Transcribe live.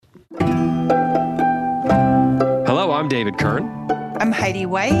I'm David Kern. I'm Heidi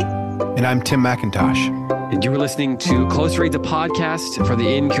White. And I'm Tim McIntosh. And you were listening to Close Reads, a podcast for the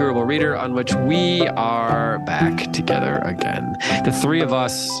incurable reader, on which we are back together again. The three of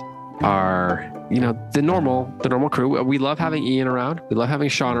us are, the normal crew. We love having Ian around. We love having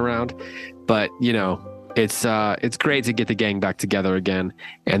Sean around. But, it's great to get the gang back together again.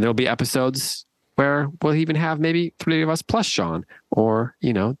 And there'll be episodes where we'll even have maybe three of us plus Sean. Or,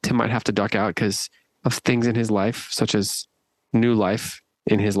 Tim might have to duck out because of things in his life, such as new life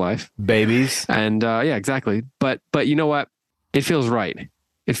in his life. Babies. And yeah, exactly. But you know what? It feels right.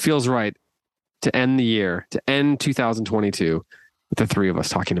 It feels right to end the year, to end 2022 with the three of us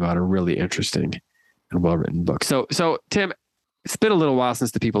talking about a really interesting and well-written book. So Tim, it's been a little while since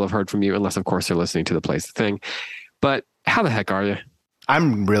the people have heard from you, unless of course they're listening to The Place the Thing. But how the heck are you?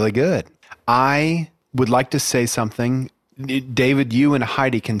 I'm really good. I would like to say something. David, you and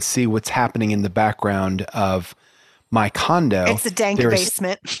Heidi can see what's happening in the background of my condo. It's a dank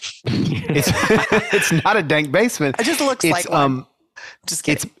basement. It's not a dank basement. It just looks like one. Just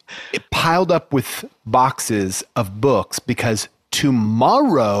kidding. It's piled up with boxes of books because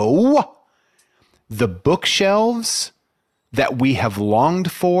tomorrow the bookshelves that we have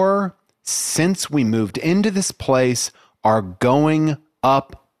longed for since we moved into this place are going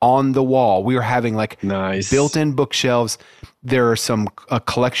up on the wall. We are having nice built-in bookshelves. There are a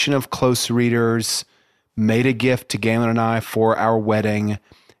collection of close readers made a gift to Galen and I for our wedding,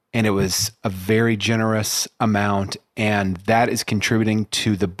 and it was a very generous amount, and that is contributing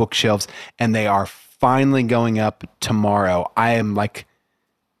to the bookshelves, and they are finally going up tomorrow. I am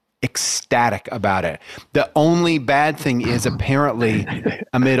ecstatic about it. The only bad thing is apparently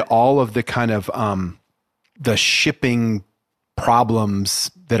amid all of the kind of the shipping problems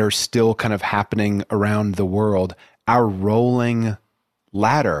that are still kind of happening around the world, our rolling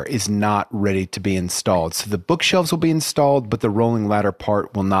ladder is not ready to be installed. So the bookshelves will be installed, but the rolling ladder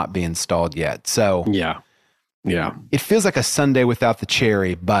part will not be installed yet. So yeah. It feels like a Sunday without the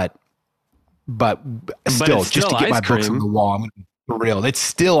cherry, but still just to get my books on the wall, I'm gonna be for real. It's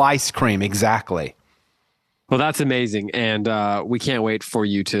still ice cream. Exactly. Well, that's amazing. And we can't wait for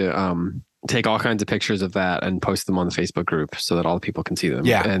you to take all kinds of pictures of that and post them on the Facebook group so that all the people can see them.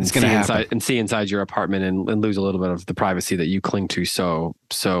 Yeah, and it's going to happen. See inside your apartment and lose a little bit of the privacy that you cling to so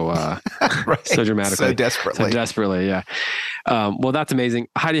right. so dramatically, so desperately. Yeah. Well, that's amazing.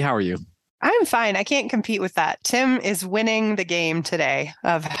 Heidi, how are you? I'm fine. I can't compete with that. Tim is winning the game today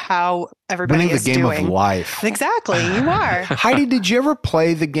of how everybody is doing. Winning the game of life. Exactly. You are. Heidi, did you ever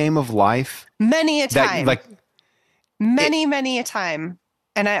play the game of life? Many a time. Many a time.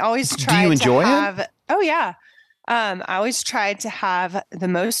 And I always tried Do you enjoy it? Oh, yeah. I always tried to have the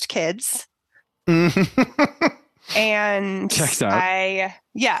most kids. And checks out.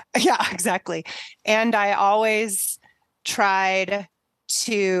 Yeah, exactly. And I always tried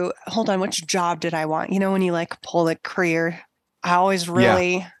to, hold on, which job did I want? When you pull the career, I always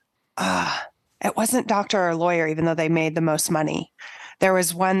really, it wasn't doctor or lawyer, even though they made the most money. There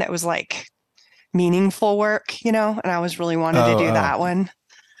was one that was meaningful work, and I always really wanted to do that one.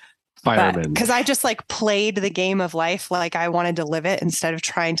 Fireman. Because I just played the game of life like I wanted to live it instead of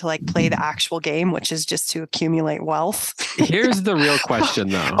trying to play the actual game, which is just to accumulate wealth. Here's the real question,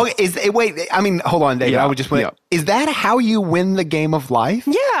 though. Okay, hold on, David. Yeah, I would just wait. Yeah. Is that how you win the game of life?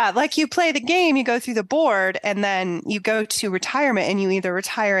 Yeah, you play the game, you go through the board, and then you go to retirement, and you either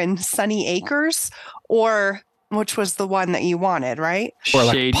retire in Sunny Acres or, which was the one that you wanted, right? Or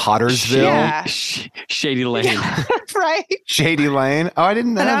Pottersville. Yeah. Shady Lane. Yeah, right. Shady Lane. Oh, I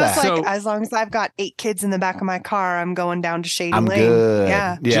didn't know that. I was as long as I've got 8 kids in the back of my car, I'm going down to Shady I'm Lane. Good.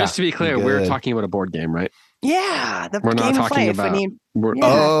 Yeah. Just to be clear, we're talking about a board game, right? Yeah. We're not talking about...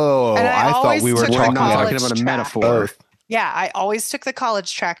 I thought we were talking about a metaphor. Yeah, I always took the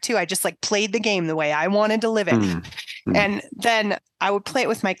college track too. I just played the game the way I wanted to live it. And then I would play it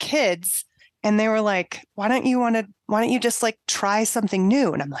with my kids. And they were like, why don't you just try something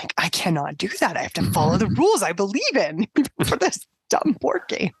new? And I'm like, I cannot do that. I have to follow the rules I believe in for this dumb board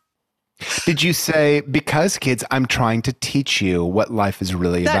game. Did you say, because kids, I'm trying to teach you what life is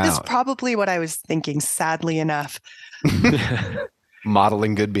really about? That is probably what I was thinking, sadly enough.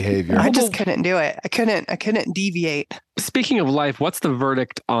 Modeling good behavior. I just couldn't do it. I couldn't deviate. Speaking of life, what's the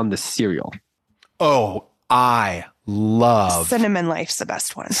verdict on the cereal? Oh, I love Cinnamon Life's the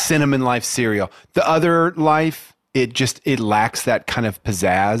best one. Cinnamon Life cereal. The other Life, it lacks that kind of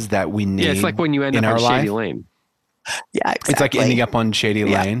pizzazz that we need. Yeah, it's like when you end up on Shady Lane. Yeah, exactly. It's like ending up on Shady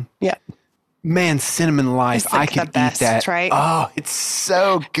Lane. Yeah. Man, Cinnamon Life, It's I could eat that. Right? Oh, it's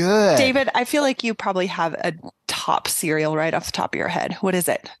so good. David, I feel like you probably have a top cereal right off the top of your head. What is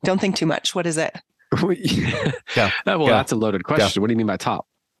it? Don't think too much. What is it? That's a loaded question. What do you mean by top?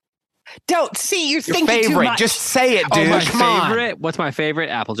 Don't see you're Your thinking favorite. too much. Just say it, dude. my Come favorite. What's my favorite?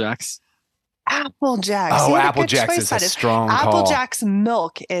 Apple Jacks. Apple Jacks. Oh, You had a Apple good Jacks choice is a on it. strong Apple call. Jacks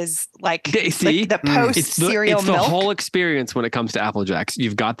milk is like See? the post cereal It's the milk. whole experience when it comes to Apple Jacks.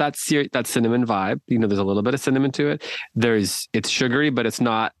 You've got that cinnamon vibe. You know, there's a little bit of cinnamon to it. It's sugary, but it's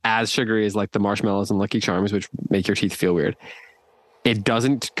not as sugary as like the marshmallows and Lucky Charms, which make your teeth feel weird. It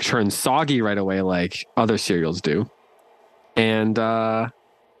doesn't turn soggy right away like other cereals do. And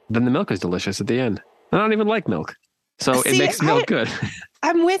then the milk is delicious at the end. I don't even like milk. So it makes milk good.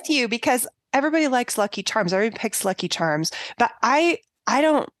 I'm with you because everybody likes Lucky Charms. Everybody picks Lucky Charms. But I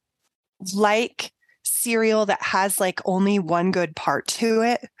don't like cereal that has like only one good part to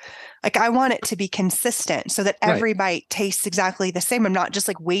it. Like I want it to be consistent so that every bite tastes exactly the same. I'm not just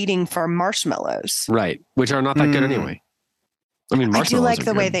like waiting for marshmallows. Right. Which are not that good anyway. I mean, I do marshmallows like are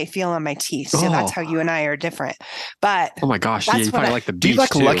the way good. they feel on my teeth. So that's how you and I are different. But Oh my gosh. Yeah, that's you what probably like the Do you beach like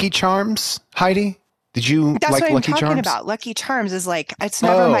too. Lucky Charms, Heidi? Did you that's like what I'm Lucky talking Charms? about. Lucky Charms is like it's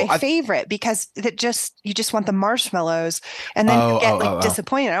never Oh, my favorite because you just want the marshmallows and then you get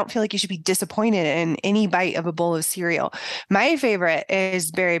disappointed. I don't feel like you should be disappointed in any bite of a bowl of cereal. My favorite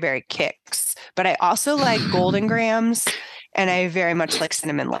is Berry Berry Kicks, but I also like Golden Grams and I very much like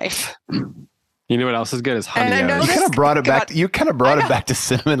Cinnamon Life. You know what else is good is Honey And I know O's. You kind of brought it back. You kind of brought it back to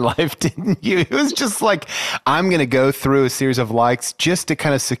Cinnamon Life, didn't you? It was just like, I'm going to go through a series of likes just to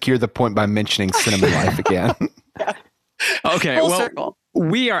kind of secure the point by mentioning Cinnamon Life again. Okay, Full circle.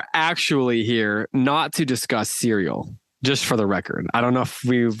 We are actually here not to discuss cereal, just for the record. I don't know if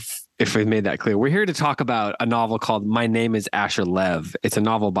we've made that clear. We're here to talk about a novel called My Name is Asher Lev. It's a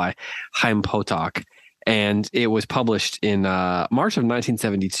novel by Chaim Potok. And it was published in March of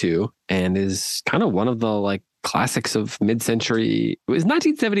 1972 and is kind of one of the like classics of mid-century. Was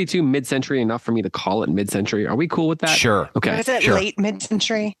 1972 mid-century enough for me to call it mid-century? Are we cool with that? Sure. Okay. Is it late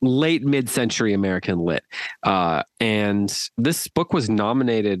mid-century? Late mid-century American lit. And this book was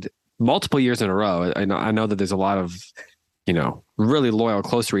nominated multiple years in a row. I know that there's a lot of, really loyal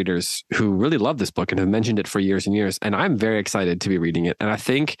close readers who really love this book and have mentioned it for years and years. And I'm very excited to be reading it. And I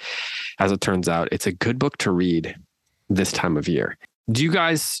think, as it turns out, it's a good book to read this time of year. Do you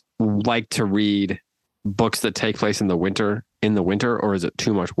guys like to read books that take place in the winter, or is it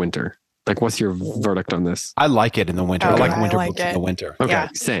too much winter? Like, what's your verdict on this? I like it in the winter. Okay. I like winter I like books it. in the winter. Okay, Yeah.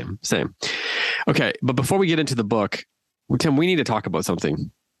 same. Okay, but before we get into the book, Tim, we need to talk about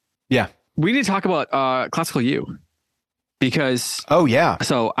something. Yeah. We need to talk about Classical U. Because Oh, yeah.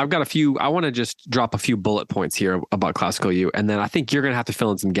 so I want to just drop a few bullet points here about Classical U, and then I think you're going to have to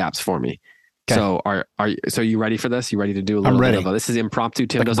fill in some gaps for me. Okay. So so you ready for this? You ready to do a little ready. bit of this is impromptu.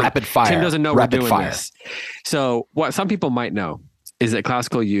 Tim Like doesn't rapid fire. Tim doesn't know Rapid we're doing fire. this. So what some people might know is that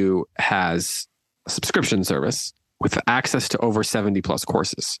Classical U has a subscription service with access to over 70 plus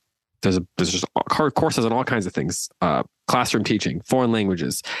courses. There's just courses on all kinds of things, classroom teaching, foreign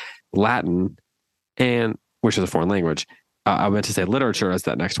languages, Latin, and which is a foreign language. I meant to say literature as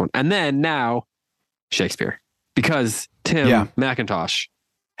that next one. And then now Shakespeare, because Tim McIntosh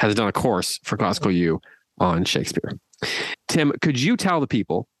has done a course for Classical U on Shakespeare. Tim, could you tell the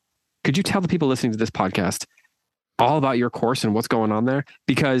people listening to this podcast all about your course and what's going on there?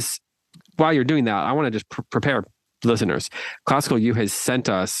 Because while you're doing that, I want to just prepare listeners. Classical U has sent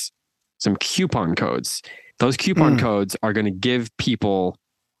us some coupon codes. Those coupon codes are going to give people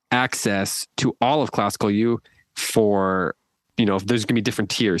access to all of Classical U for, there's going to be different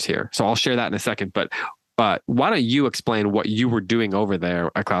tiers here. So I'll share that in a second. But why don't you explain what you were doing over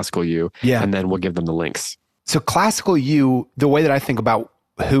there at Classical U? Yeah. And then we'll give them the links. So Classical U, the way that I think about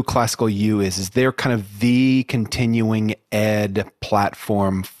who Classical U is they're kind of the continuing ed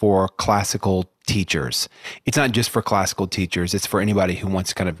platform for classical teachers. It's not just for classical teachers. It's for anybody who wants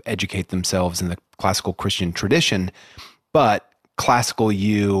to kind of educate themselves in the classical Christian tradition. But Classical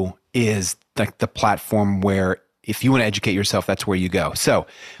U is like the platform where if you want to educate yourself, that's where you go. So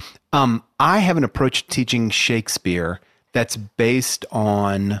I have an approach to teaching Shakespeare that's based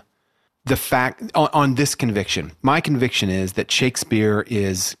on the fact, on this conviction. My conviction is that Shakespeare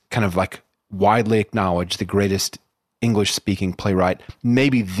is kind of like widely acknowledged the greatest English-speaking playwright,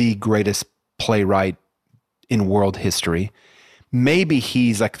 maybe the greatest playwright in world history. Maybe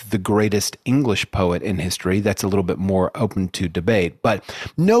he's like the greatest English poet in history. That's a little bit more open to debate. But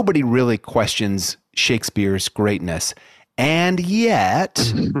nobody really questions Shakespeare's greatness. And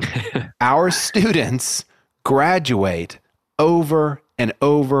yet, our students graduate over and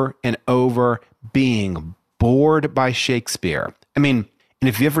over and over being bored by Shakespeare. I mean, and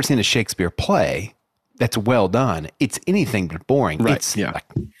if you've ever seen a Shakespeare play that's well done, it's anything but boring. Right, It's yeah. like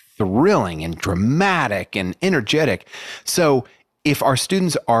thrilling and dramatic and energetic. So if our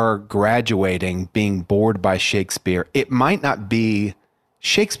students are graduating being bored by Shakespeare, it might not be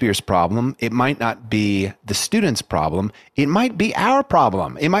Shakespeare's problem. It might not be the student's problem. It might be our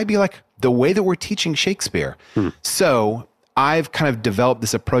problem. It might be like the way that we're teaching Shakespeare. So I've kind of developed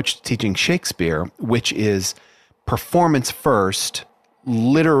this approach to teaching Shakespeare, which is performance first,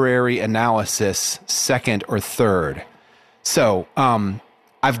 literary analysis second or third. So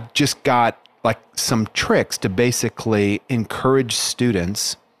I've just got like some tricks to basically encourage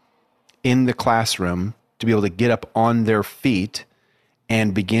students in the classroom to be able to get up on their feet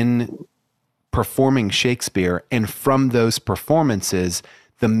and begin performing Shakespeare. And from those performances,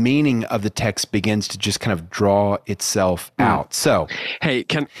 the meaning of the text begins to just kind of draw itself out. So, hey,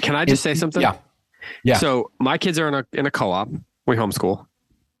 can I just say something? Yeah. So my kids are in a co-op. We homeschool,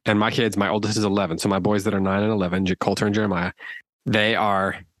 and my oldest is 11. So my boys that are 9 and 11, Coulter and Jeremiah, they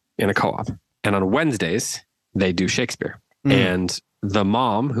are in a co-op. And on Wednesdays, they do Shakespeare. And the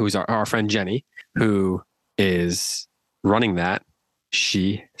mom, who's our friend Jenny, who is running that,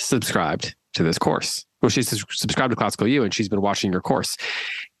 she subscribed to this course. Well, she's subscribed to Classical U, and she's been watching your course.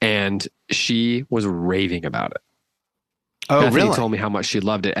 And she was raving about it. Oh, Bethany really? told me how much she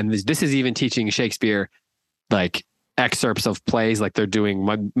loved it. And this is even teaching Shakespeare, like excerpts of plays, like they're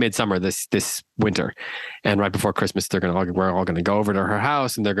doing Midsummer this winter. And right before Christmas, we're all going to go over to her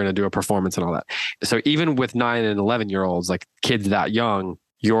house, and they're going to do a performance and all that. So even with 9 and 11-year-olds, like kids that young,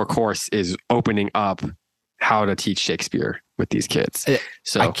 your course is opening up how to teach Shakespeare with these kids.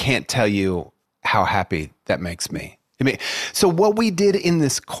 So I can't tell you how happy that makes me. So what we did in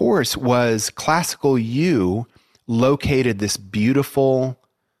this course was Classical U located this beautiful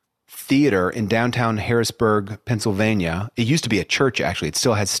theater in downtown Harrisburg, Pennsylvania. It used to be a church, actually. It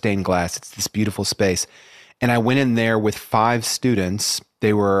still has stained glass. It's this beautiful space. And I went in there with 5 students.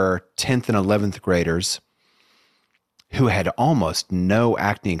 They were 10th and 11th graders who had almost no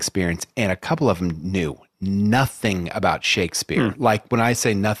acting experience. And a couple of them knew nothing about Shakespeare. Like when I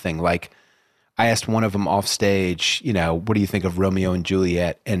say nothing, like I asked one of them off stage, what do you think of Romeo and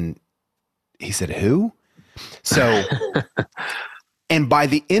Juliet? And he said, who? So, and by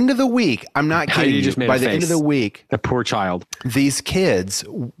the end of the week, I'm not kidding you, by the end of the week, the poor child, these kids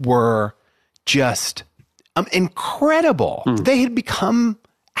were just incredible. They had become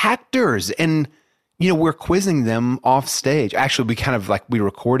actors, and, we're quizzing them off stage. Actually, we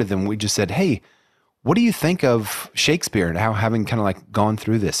recorded them. We just said, hey, what do you think of Shakespeare and how, having kind of like gone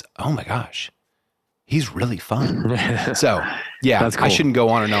through this? Oh my gosh, he's really fun. So yeah, that's cool. I shouldn't go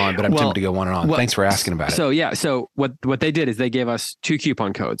on and on, but I'm tempted to go on and on. Thanks for asking about it. So yeah, so what they did is they gave us 2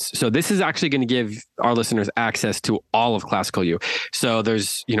 coupon codes. So this is actually going to give our listeners access to all of Classical U. So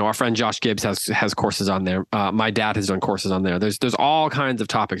there's, our friend Josh Gibbs has courses on there. My dad has done courses on there. There's all kinds of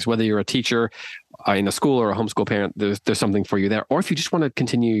topics, whether you're a teacher in a school or a homeschool parent, there's something for you there. Or if you just want to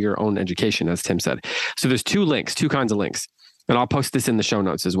continue your own education, as Tim said. So there's 2 kinds of links. And I'll post this in the show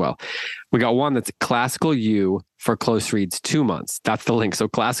notes as well. We got one that's Classical U for Close Reads 2 months. That's the link. So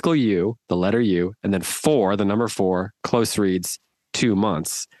Classical U, the letter U, and then the number 4, Close Reads 2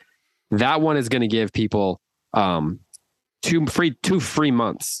 months. That one is going to give people 2 free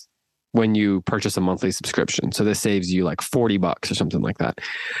months when you purchase a monthly subscription. So this saves you like $40 or something like that.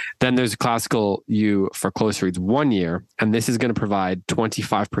 Then there's Classical U for Close Reads 1 year. And this is going to provide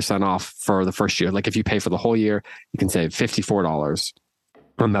 25% off for the first year. Like if you pay for the whole year, you can save $54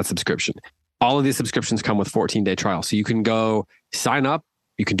 on that subscription. All of these subscriptions come with 14-day trial. So you can go sign up.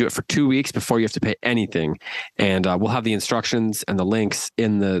 You can do it for 2 weeks before you have to pay anything. And we'll have the instructions and the links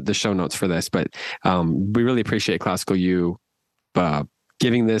in the show notes for this. But we really appreciate Classical U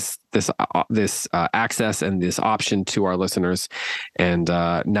giving this access and this option to our listeners. And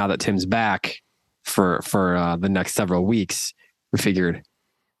now that Tim's back for the next several weeks, we figured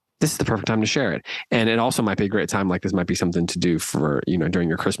this is the perfect time to share it. And it also might be a great time. Like this might be something to do for, during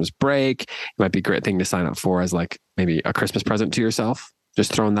your Christmas break. It might be a great thing to sign up for as like maybe a Christmas present to yourself.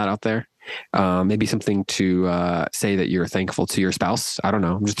 Just throwing that out there. Maybe something to say that you're thankful to your spouse. I don't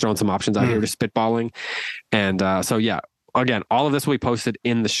know. I'm just throwing some options out here, just spitballing. And so, yeah. Again, all of this will be posted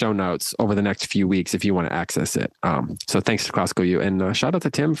in the show notes over the next few weeks if you want to access it. So thanks to Classical U, and shout out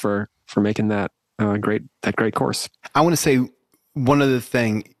to Tim for making that great course. I want to say one other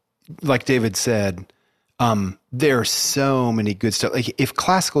thing, like David said, there are so many good stuff. Like if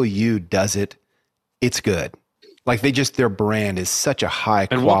Classical U does it, it's good. Like their brand is such a high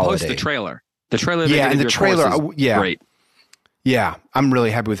quality. And we'll post the trailer. The trailer. Yeah, and the trailer. Yeah, great. Yeah, I'm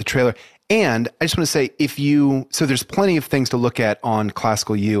really happy with the trailer. And I just want to say, so there's plenty of things to look at on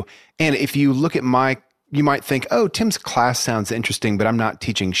Classical U. And if you look at my you might think, oh, Tim's class sounds interesting, but I'm not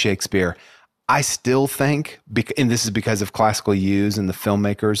teaching Shakespeare. I still think, and this is because of Classical U's and the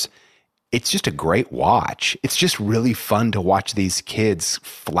filmmakers, it's just a great watch. It's just really fun to watch these kids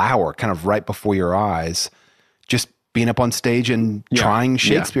flower kind of right before your eyes, just being up on stage and trying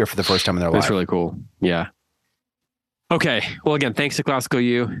Shakespeare for the first time in their life. That's really cool. Yeah. Okay. Well, again, thanks to Classical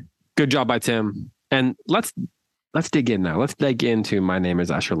U. Good job by Tim. And let's dig in now. Let's dig into My Name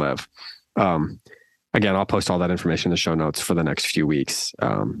is Asher Lev. Again, I'll post all that information in the show notes for the next few weeks,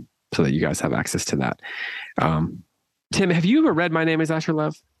 so that you guys have access to that. Tim, have you ever read My Name is Asher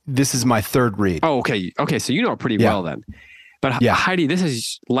Lev? This is my third read. Oh, okay. Okay. So you know it pretty well then. But Heidi, this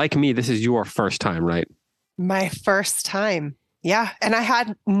is like me. This is your first time, right? My first time. Yeah. And I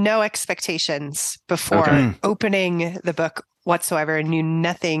had no expectations before opening the book whatsoever and knew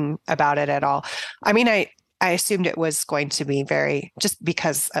nothing about it at all. I mean, I assumed it was going to be just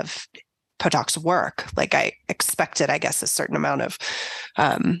because of Podoc's work. Like I expected, I guess, a certain amount of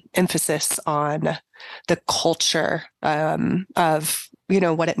emphasis on the culture of,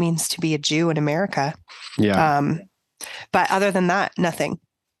 what it means to be a Jew in America. Yeah. But other than that, nothing.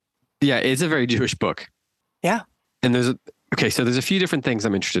 Yeah, it's a very Jewish book. Yeah. And there's a few different things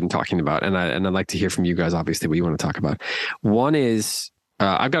I'm interested in talking about, and I'd like to hear from you guys, obviously, what you want to talk about. One is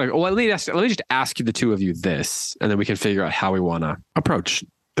let me just ask you, the two of you, this, and then we can figure out how we want to approach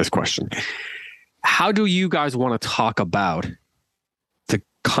this question. How do you guys want to talk about the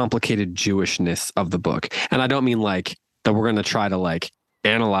complicated Jewishness of the book? And I don't mean like that we're going to try to like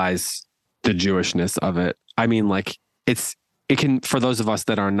analyze the Jewishness of it. I mean, like it can, for those of us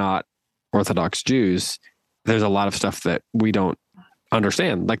that are not Orthodox Jews, there's a lot of stuff that we don't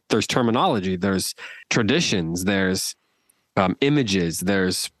understand. Like there's terminology, there's traditions, there's images,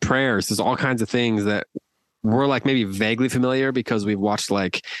 there's prayers, there's all kinds of things that we're like maybe vaguely familiar because we've watched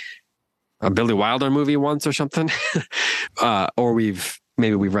like a Billy Wilder movie once or something, or we've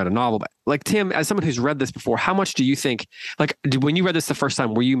read a novel. But like Tim, as someone who's read this before, how much do you think, like when you read this the first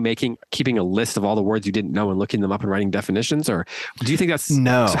time, were you keeping a list of all the words you didn't know and looking them up and writing definitions? Or do you think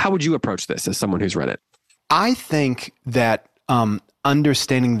no? So how would you approach this as someone who's read it? I think that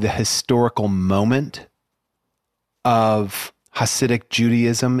understanding the historical moment of Hasidic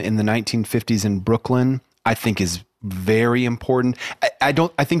Judaism in the 1950s in Brooklyn, I think is very important. I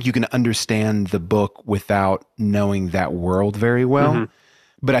think you can understand the book without knowing that world very well. Mm-hmm.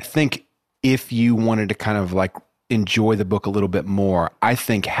 But I think if you wanted to kind of like enjoy the book a little bit more, I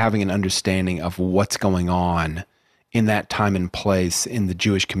think having an understanding of what's going on in that time and place in the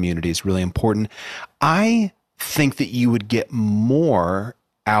Jewish community is really important. I think that you would get more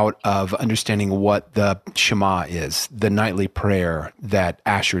out of understanding what the Shema is, the nightly prayer that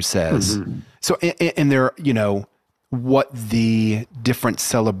Asher says. Mm-hmm. So, and there, what the different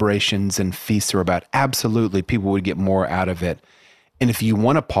celebrations and feasts are about. Absolutely, people would get more out of it. And if you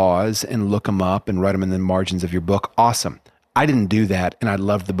want to pause and look them up and write them in the margins of your book, awesome. I didn't do that, and I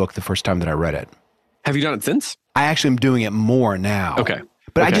loved the book the first time that I read it. Have you done it since? I actually am doing it more now. Okay.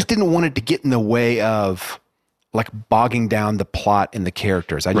 But I just didn't want it to get in the way of like bogging down the plot and the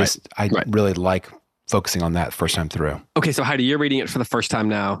characters. I really like focusing on that first time through. Okay, so Heidi, you're reading it for the first time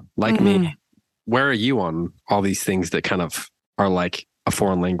now, like me. Where are you on all these things that kind of are like a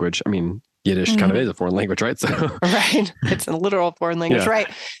foreign language? I mean, Yiddish kind of is a foreign language, right? So right. It's a literal foreign language, right?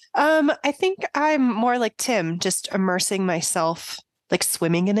 I think I'm more like Tim, just immersing myself, like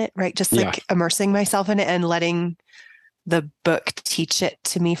swimming in it, right? Just like immersing myself in it and letting the book teach it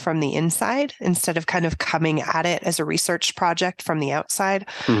to me from the inside instead of kind of coming at it as a research project from the outside.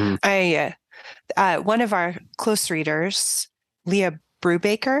 Mm-hmm. One of our close readers, Leah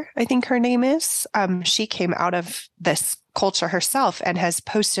Brubaker, I think her name is, she came out of this culture herself and has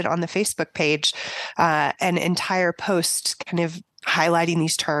posted on the Facebook page an entire post kind of highlighting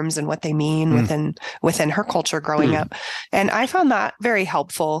these terms and what they mean within her culture growing up. And I found that very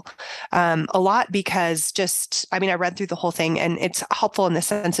helpful a lot because I read through the whole thing and it's helpful in the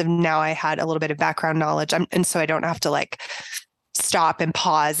sense of now I had a little bit of background knowledge. And so I don't have to like stop and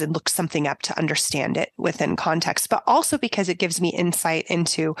pause and look something up to understand it within context, but also because it gives me insight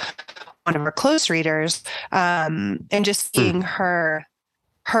into one of our close readers and just seeing her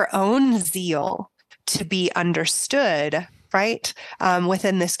own zeal to be understood, right,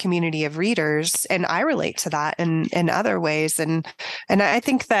 within this community of readers. And I relate to that in other ways. And I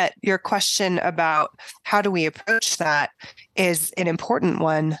think that your question about how do we approach that is an important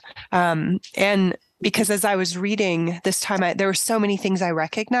one. And because as I was reading this time, there were so many things I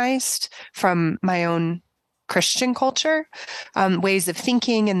recognized from my own Christian culture, ways of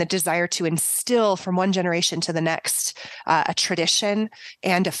thinking, and the desire to instill from one generation to the next a tradition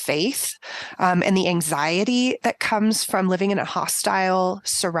and a faith, and the anxiety that comes from living in a hostile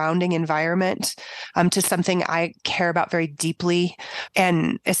surrounding environment, to something I care about very deeply,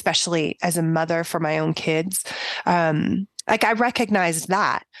 and especially as a mother for my own kids. Like I recognized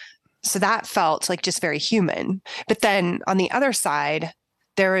that. So that felt like just very human. But then on the other side,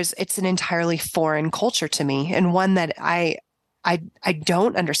 it's an entirely foreign culture to me, and one that I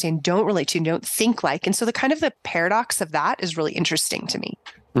don't understand, don't relate to, don't think like. And so the kind of the paradox of that is really interesting to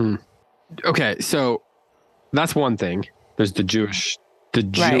me. Okay, so that's one thing. There's the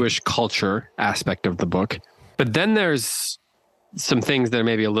Jewish culture aspect of the book. But then there's some things that are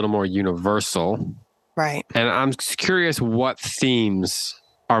maybe a little more universal. Right. And I'm curious what themes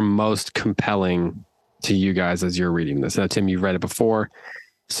are most compelling to you guys as you're reading this. Now, Tim, you've read it before.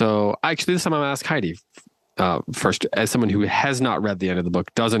 So actually, this time I'm going to ask Heidi first, as someone who has not read the end of the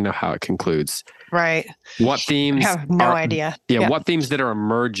book, doesn't know how it concludes. Right. What themes? I have no idea. Yeah, what themes that are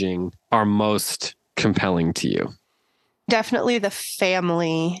emerging are most compelling to you? Definitely the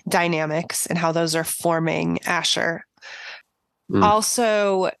family dynamics and how those are forming Asher.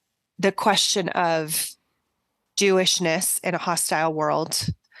 Also, the question of Jewishness in a hostile world.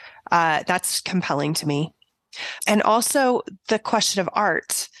 That's compelling to me. And also the question of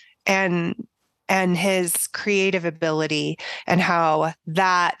art and his creative ability, and how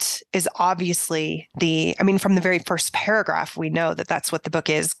that is obviously from the very first paragraph, we know that that's what the book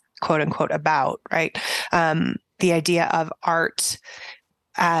is, quote unquote, about, right? The idea of art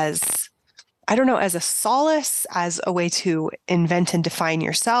as, I don't know, as a solace, as a way to invent and define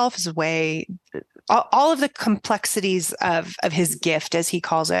yourself, as a way, all of the complexities of his gift, as he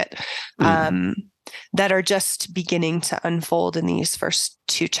calls it, that are just beginning to unfold in these first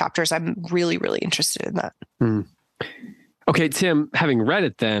two chapters. I'm really, really interested in that. Okay, Tim, having read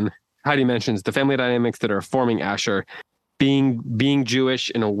it then, Heidi mentions the family dynamics that are forming Asher, being Jewish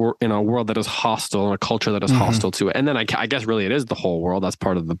in a world that is hostile, in a culture that is hostile to it. And then I guess really it is the whole world. That's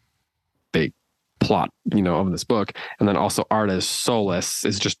part of the big plot, of this book. And then also art as solace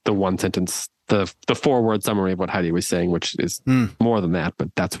is just the one sentence, the 4-word summary of what Heidi was saying, which is more than that,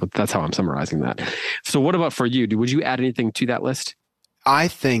 but that's how I'm summarizing that. So what about for you? Would you add anything to that list? I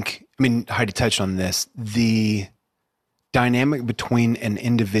think, Heidi touched on this, the dynamic between an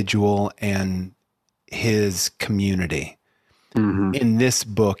individual and his community in this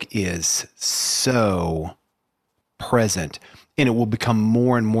book is so present. And it will become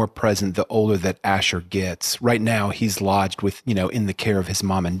more and more present the older that Asher gets. Right now, he's lodged with, in the care of his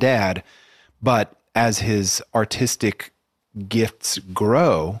mom and dad. But as his artistic gifts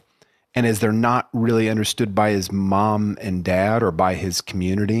grow, and as they're not really understood by his mom and dad or by his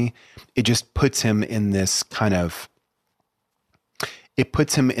community, it just puts him in this it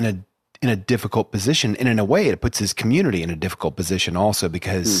puts him in a difficult position. And in a way, it puts his community in a difficult position also,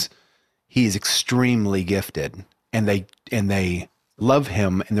 because he is extremely gifted. And they love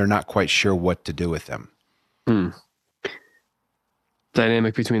him, and they're not quite sure what to do with him.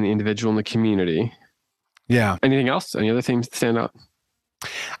 Dynamic between the individual and the community. Yeah. Anything else? Any other themes that stand out?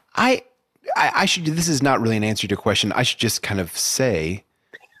 I should. This is not really an answer to your question. I should just kind of say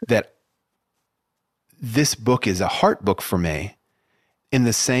that this book is a heart book for me, in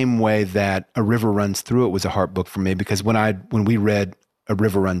the same way that A River Runs Through It was a heart book for me. Because when we read A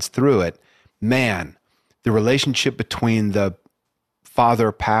River Runs Through It, man, the relationship between the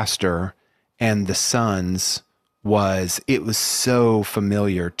father pastor and the sons was so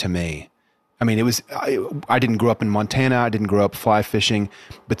familiar to me. I didn't grow up in Montana. I didn't grow up fly fishing,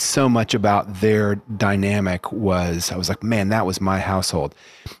 but so much about their dynamic I was like, man, that was my household.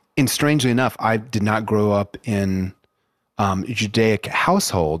 And strangely enough, I did not grow up in a Judaic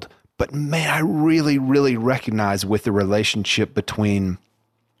household, but man, I really, really recognize with the relationship between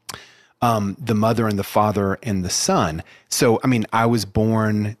the mother and the father and the son. So, I was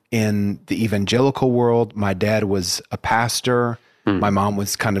born in the evangelical world. My dad was a pastor. My mom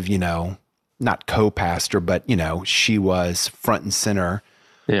was kind of, not co-pastor, but, she was front and center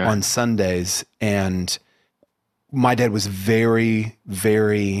on Sundays. And my dad was very,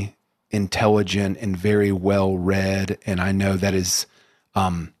 very intelligent and very well read. And I know that is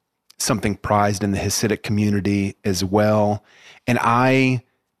something prized in the Hasidic community as well. And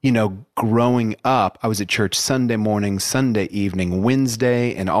growing up, I was at church Sunday morning, Sunday evening,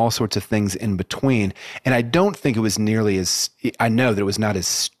 Wednesday, and all sorts of things in between. And I don't think it was I know that it was not as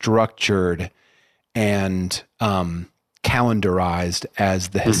structured and calendarized as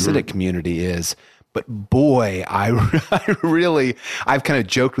the Hasidic community is. But boy, I've kind of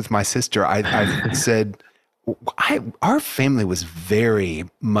joked with my sister. I've said, our family was very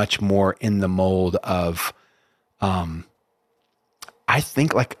much more in the mold of, I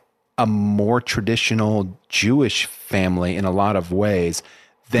think like a more traditional Jewish family in a lot of ways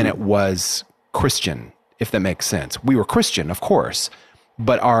than it was Christian, if that makes sense. We were Christian, of course,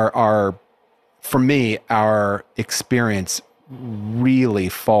 but for me, our experience really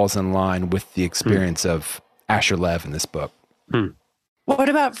falls in line with the experience of Asher Lev in this book. What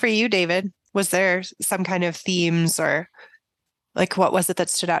about for you, David? Was there some kind of themes, or like what was it that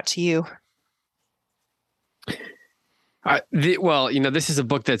stood out to you? This is a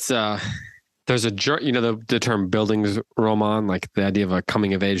book that's there's the term Bildungsroman, like the idea of a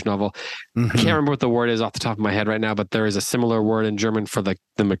coming of age novel. I can't remember what the word is off the top of my head right now, but there is a similar word in German for the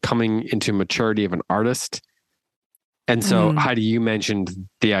coming into maturity of an artist. And so Heidi, you mentioned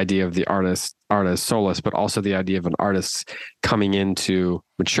the idea of the artist Solus, but also the idea of an artist coming into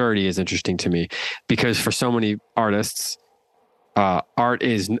maturity is interesting to me, because for so many artists, art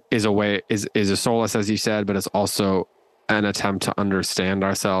is a solace, as you said, but it's also an attempt to understand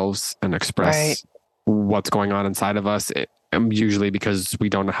ourselves and express what's going on inside of us. Usually because we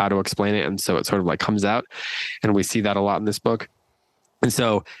don't know how to explain it. And so it sort of like comes out, and we see that a lot in this book. And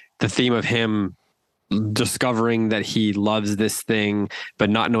so the theme of him discovering that he loves this thing, but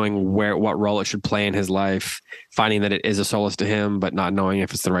not knowing what role it should play in his life, finding that it is a solace to him, but not knowing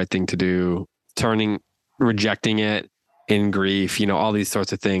if it's the right thing to do, rejecting it in grief, all these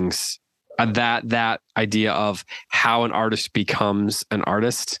sorts of things. That idea of how an artist becomes an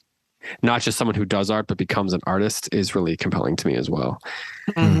artist, not just someone who does art, but becomes an artist, is really compelling to me as well.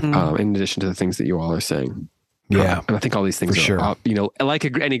 In addition to the things that you all are saying. Yeah. And I think all these things sure. like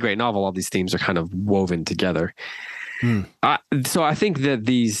any great novel, all these themes are kind of woven together. So I think that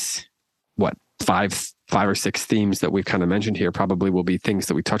these, five or six themes that we've kind of mentioned here probably will be things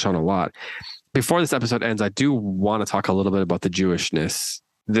that we touch on a lot. Before this episode ends, I do want to talk a little bit about the Jewishness,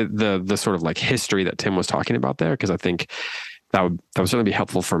 the sort of like history that Tim was talking about there, because I think that would certainly be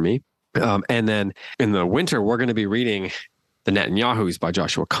helpful for me. And then in the winter, we're going to be reading The Netanyahus by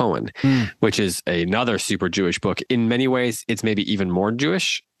Joshua Cohen, which is another super Jewish book. In many ways, it's maybe even more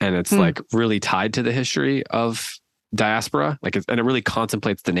Jewish, and it's like really tied to the history of diaspora. And it really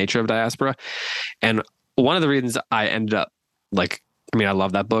contemplates the nature of diaspora. And one of the reasons I ended up I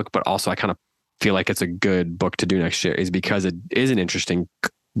love that book, but also I kind of feel like it's a good book to do next year, is because it is an interesting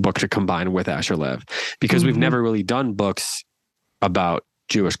book to combine with Asher Lev, because we've never really done books about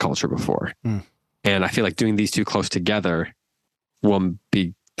Jewish culture before. And I feel like doing these two close together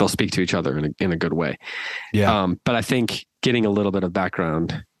they'll speak to each other in a good way. Yeah. But I think getting a little bit of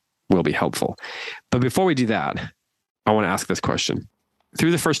background will be helpful. But before we do that, I want to ask this question.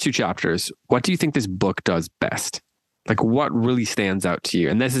 Through the first two chapters, what do you think this book does best? Like, what really stands out to you?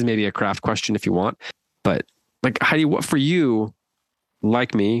 And this is maybe a craft question if you want, but like, Heidi, what for you,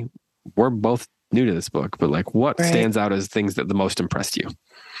 like me, we're both new to this book, but like, what stands out as things that the most impressed you?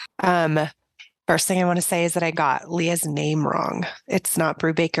 First thing I want to say is that I got Leah's name wrong. It's not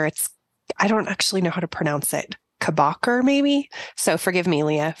Brubaker. I don't actually know how to pronounce it. Kabaker, maybe? So forgive me,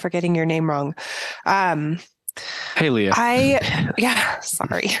 Leah, for getting your name wrong. Hey, Leah.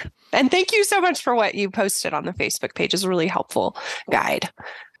 Sorry. And thank you so much for what you posted on the Facebook page. It's a really helpful guide.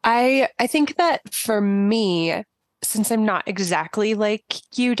 I think that for me, since I'm not exactly like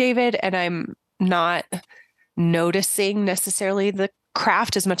you, David, and I'm not noticing necessarily the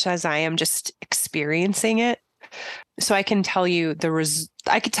craft as much as I am just experiencing it. So I can tell you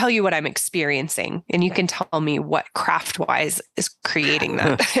I could tell you what I'm experiencing, and you can tell me what craft-wise is creating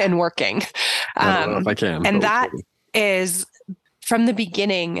that and working. I don't know if I can. And that is, from the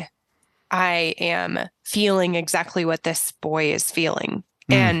beginning, I am feeling exactly what this boy is feeling.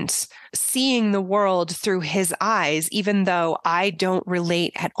 And seeing the world through his eyes, even though I don't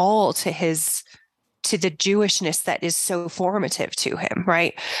relate at all to the Jewishness that is so formative to him,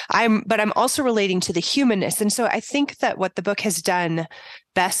 right? But I'm also relating to the humanness. And so I think that what the book has done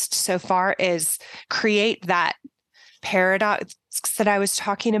best so far is create that paradox that I was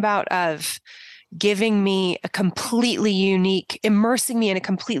talking about, of giving me immersing me in a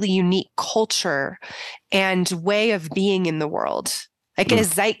completely unique culture and way of being in the world, like a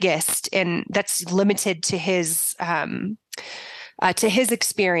zeitgeist, and that's limited to his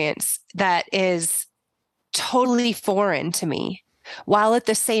experience that is totally foreign to me, while at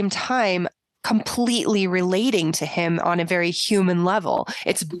the same time completely relating to him on a very human level.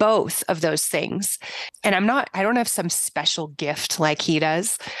 It's both of those things. And I don't have some special gift like he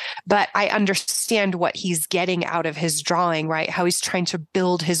does, but I understand what he's getting out of his drawing, right? How he's trying to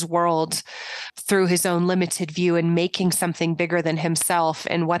build his world through his own limited view and making something bigger than himself,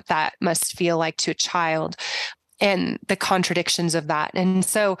 and what that must feel like to a child and the contradictions of that. And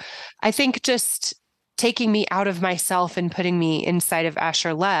so I think just taking me out of myself and putting me inside of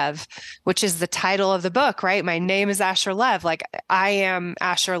Asher Lev, which is the title of the book, right? My name is Asher Lev. Like, I am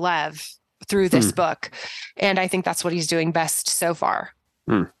Asher Lev through this book. And I think that's what he's doing best so far.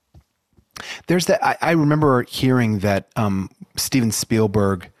 There's that. I remember hearing that Steven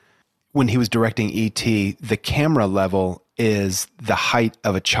Spielberg, when he was directing E.T., the camera level is the height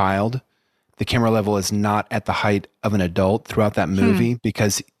of a child. The camera level is not at the height of an adult throughout that movie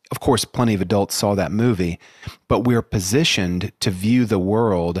because, of course, plenty of adults saw that movie, but we're positioned to view the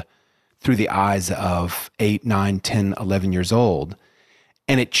world through the eyes of 8, 9, 10, 11 years old.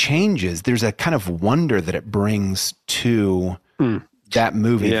 And it changes. There's a kind of wonder that it brings to that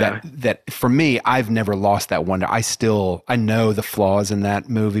movie that for me, I've never lost that wonder. I know the flaws in that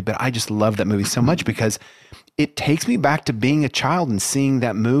movie, but I just love that movie so much because it takes me back to being a child and seeing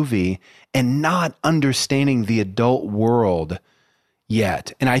that movie and not understanding the adult world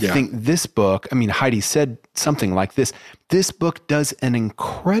yet. And I think this book, I mean, Heidi said something like this. This book does an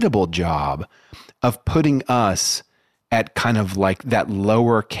incredible job of putting us at kind of like that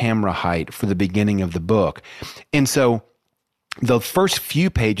lower camera height for the beginning of the book. And so the first few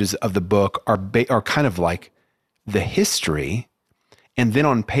pages of the book are kind of like the history. And then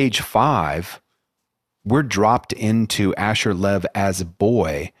on page 5, we're dropped into Asher Lev as a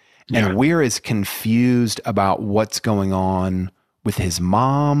boy. And we're as confused about what's going on with his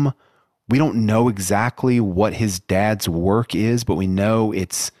mom. We don't know exactly what his dad's work is, but we know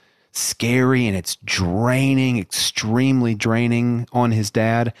it's scary and it's draining, extremely draining on his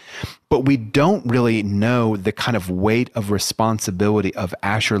dad. But we don't really know the kind of weight of responsibility of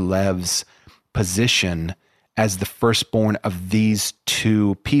Asher Lev's position as the firstborn of these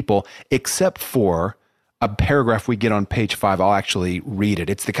two people, except for a paragraph we get on page 5. I'll actually read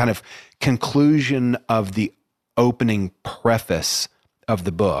it. It's the kind of conclusion of the opening preface of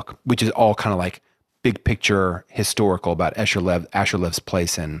the book, which is all kind of like big picture historical about Asher Lev's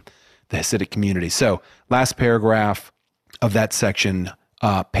place in the Hasidic community. So last paragraph of that section,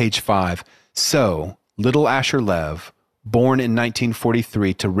 page 5. So little Asher Lev, born in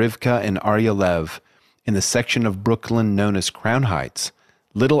 1943 to Rivka and Arya Lev in the section of Brooklyn known as Crown Heights,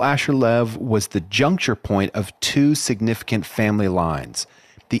 little Asher Lev was the juncture point of two significant family lines,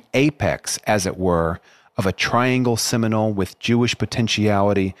 the apex, as it were, of a triangle seminal with Jewish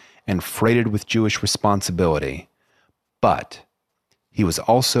potentiality and freighted with Jewish responsibility. But he was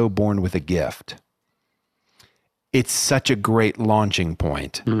also born with a gift. It's such a great launching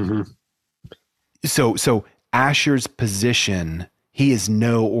point. So Asher's position, he is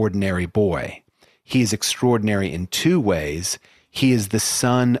no ordinary boy. He is extraordinary in two ways. He is the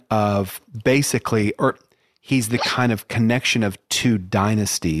son of basically, or he's the kind of connection of two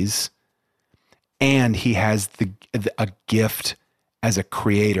dynasties, and he has a gift as a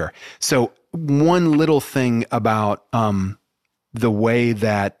creator. So one little thing about the way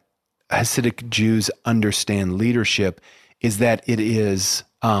that Hasidic Jews understand leadership is that it is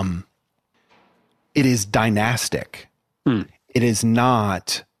dynastic. It is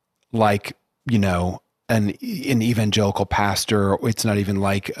not like, an evangelical pastor, or it's not even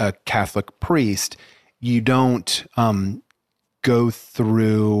like a Catholic priest. You don't go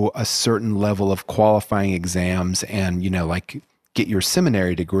through a certain level of qualifying exams and, like get your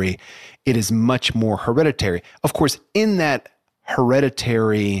seminary degree. It is much more hereditary. Of course, in that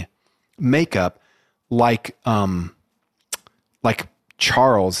hereditary makeup, like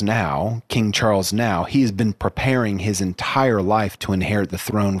Charles now, King Charles now, he has been preparing his entire life to inherit the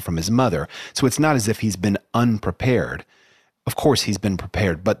throne from his mother. So it's not as if he's been unprepared. Of course he's been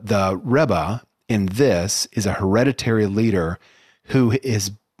prepared, but the Rebbe in this is a hereditary leader who has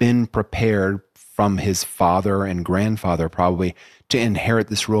been prepared from his father and grandfather probably to inherit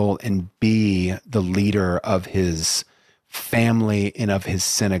this role and be the leader of his family and of his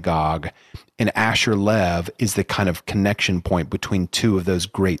synagogue. And Asher Lev is the kind of connection point between two of those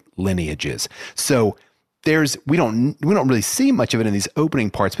great lineages. So we don't really see much of it in these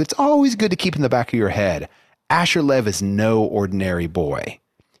opening parts, but it's always good to keep in the back of your head. Asher Lev is no ordinary boy.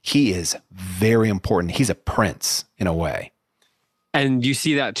 He is very important. He's a prince in a way. And you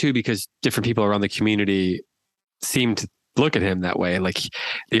see that too, because different people around the community seem to look at him that way. Like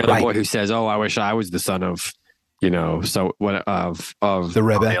the other boy who says, "Oh, I wish I was the son of So what of the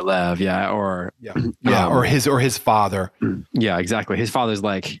Rebbe, Lev, or his father. Yeah, exactly. His father's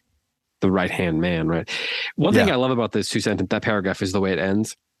like the right-hand man, right? One thing I love about this that paragraph is the way it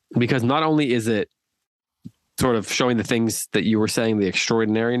ends, because not only is it sort of showing the things that you were saying, the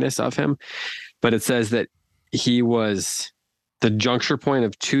extraordinariness of him, but it says that he was the juncture point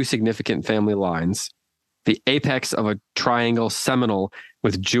of two significant family lines, the apex of a triangle seminal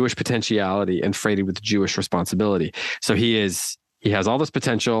with Jewish potentiality and freighted with Jewish responsibility. So he has all this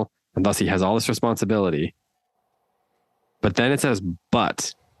potential, and thus he has all this responsibility. But then it says,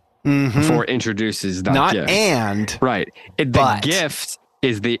 but, before it introduces that not gift. And. Right. The gift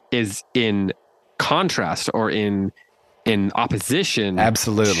is in contrast or in opposition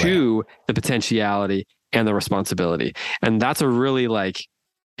absolutely to the potentiality and the responsibility. And that's a really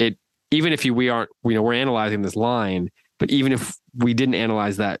even if we're analyzing this line, but even if we didn't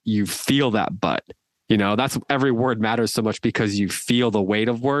analyze that, you feel that but. That's every word matters so much because you feel the weight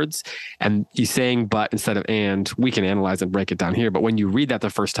of words, and you saying but instead of and, we can analyze and break it down here. But when you read that the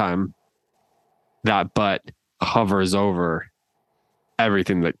first time, that but hovers over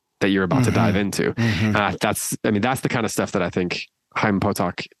everything that you're about to dive into. That's the kind of stuff that I think Chaim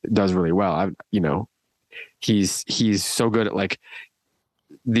Potok does really well. He's so good at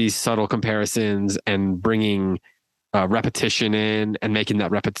these subtle comparisons and bringing repetition in and making that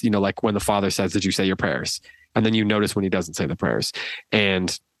like when the father says, "Did you say your prayers?" And then you notice when he doesn't say the prayers,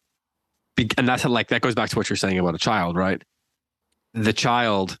 and that's that goes back to what you're saying about a child, right? The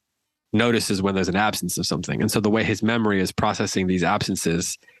child notices when there's an absence of something, and so the way his memory is processing these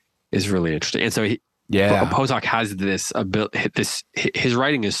absences is really interesting. And so Potok has this ability. His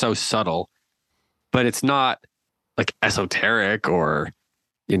writing is so subtle, but it's not esoteric or.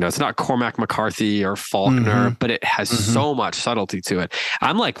 It's not Cormac McCarthy or Faulkner, but it has so much subtlety to it.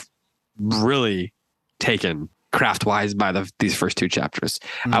 I'm really taken craft-wise by these first two chapters.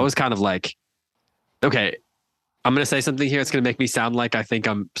 I was kind of okay, I'm going to say something here. It's going to make me sound like I think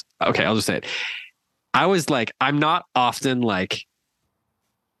I'm okay. I'll just say it. I was I'm not often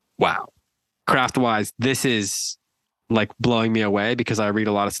wow, craft-wise, this is blowing me away, because I read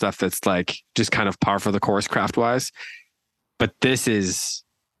a lot of stuff that's just kind of par for the course craft-wise. But this is,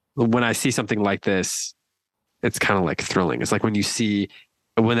 when I see something like this, it's kind of thrilling. It's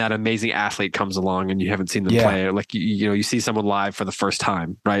when that amazing athlete comes along and you haven't seen them play, you see someone live for the first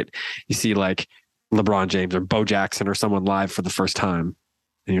time, right? You see LeBron James or Bo Jackson or someone live for the first time,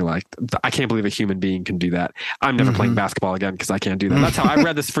 and you're I can't believe a human being can do that. I'm never playing basketball again because I can't do that. That's how I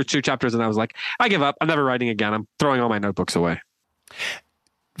read this for 2 chapters, and I was I give up. I'm never writing again. I'm throwing all my notebooks away.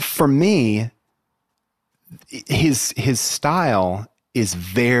 For me, his style is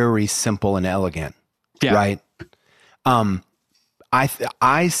very simple and elegant, right?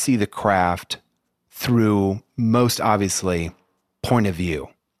 I see the craft through, most obviously, point of view,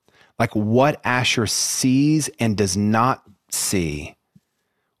 what Asher sees and does not see,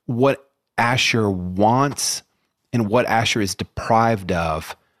 what Asher wants and what Asher is deprived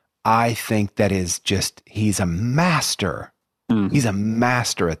of. I think that is he's a master. He's a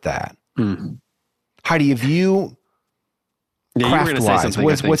master at that. Heidi, have you, craft-wise,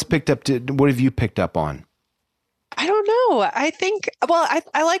 what's picked up what have you picked up on? I don't know. I think,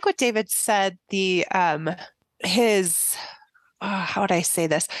 I like what David said, his, how would I say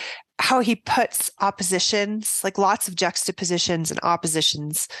this? How he puts oppositions, lots of juxtapositions and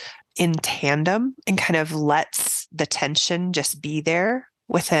oppositions in tandem, and kind of lets the tension just be there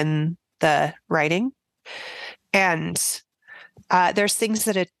within the writing. And there's things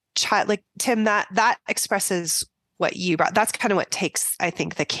that a child, Tim, that expresses what you brought. That's kind of what takes, I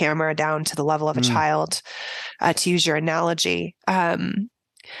think, the camera down to the level of a child, to use your analogy,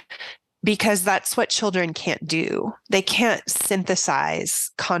 because that's what children can't do. They can't synthesize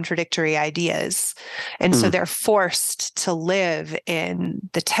contradictory ideas. And so they're forced to live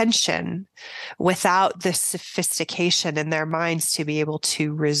in the tension without the sophistication in their minds to be able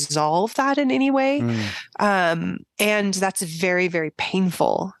to resolve that in any way. And that's very, very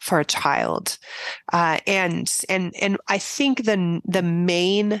painful for a child. And I think the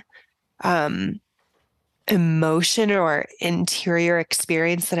main emotion or interior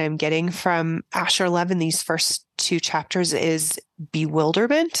experience that I'm getting from Asher Lev in these first 2 chapters is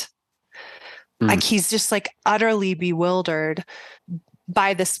bewilderment. He's just utterly bewildered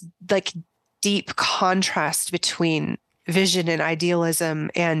by this deep contrast between vision and idealism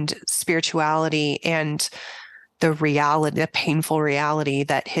and spirituality and the reality, the painful reality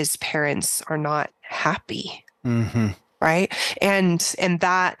that his parents are not happy. Right. And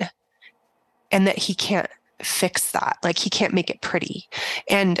that he can't fix that. He can't make it pretty.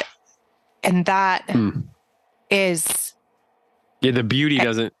 And that is... Yeah, the beauty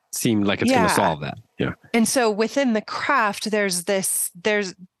doesn't seem like it's going to solve that. Yeah. And so within the craft, there's just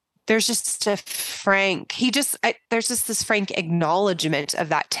a frank, there's just this frank acknowledgement of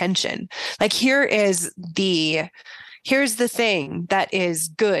that tension. Like, here's the thing that is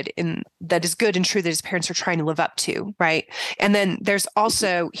good and true that his parents are trying to live up to, right? And then there's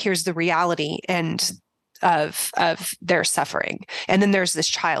also, here's the reality and of their suffering. And then there's this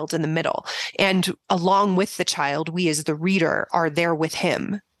child in the middle. And along with the child, we as the reader are there with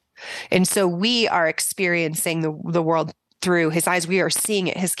him. And so we are experiencing the world through his eyes. We are seeing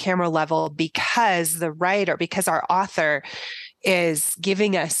at his camera level because our author is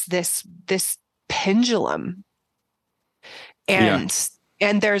giving us this pendulum.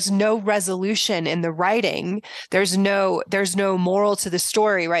 And there's no resolution in the writing. There's no moral to the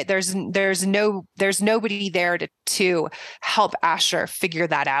story, right? There's nobody there to help Asher figure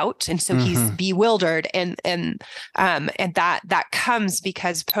that out. And so he's bewildered. And that comes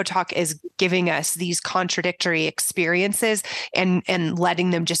because Potok is giving us these contradictory experiences and letting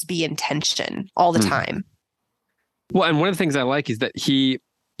them just be in tension all the time. Well, and one of the things I like is that you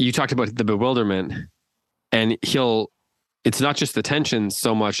talked about the bewilderment, and it's not just the tensions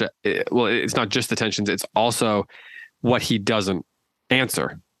so much. It's not just the tensions. It's also what he doesn't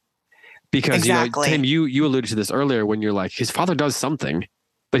answer. Because, Tim, you alluded to this earlier when you're like, his father does something,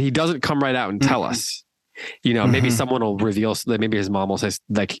 but he doesn't come right out and tell us. Maybe someone will reveal, maybe his mom will say,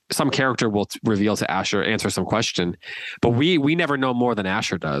 like, some character will reveal to Asher, answer some question, but we never know more than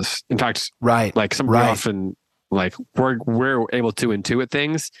Asher does. In fact, often, like, we're able to intuit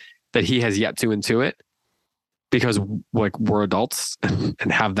things that he has yet to intuit, because, like, we're adults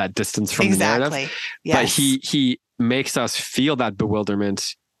and have that distance from the narrative. Yes. But he makes us feel that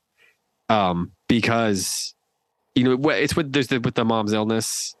bewilderment, because it's with the mom's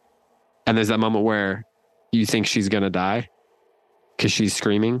illness, and there's that moment where you think she's gonna die because she's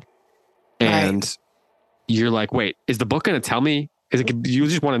screaming, and you're like, wait, is the book gonna tell me? You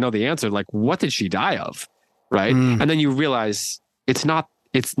just want to know the answer, like, what did she die of, right? And then you realize it's not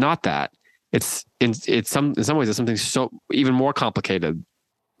that. It's in some ways it's something so even more complicated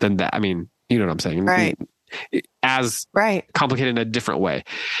than that. I mean, you know what I'm saying? Right. Complicated in a different way.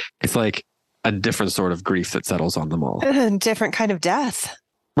 It's like a different sort of grief that settles on them all. A different kind of death.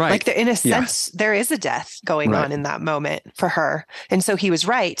 Right. Like, in a sense, there is a death going on in that moment for her. And so he was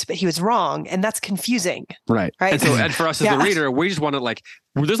right, but he was wrong. And that's confusing. Right. And for us as the reader, we just want to, like,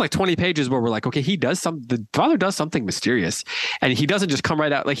 there's like 20 pages where we're like, okay, the father does something mysterious, and he doesn't just come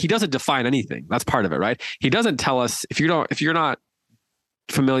right out. Like, he doesn't define anything. That's part of it, right? He doesn't tell us, if you're not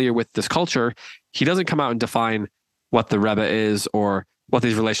familiar with this culture, he doesn't come out and define what the Rebbe is, or what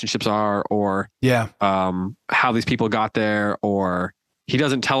these relationships are, or how these people got there, or he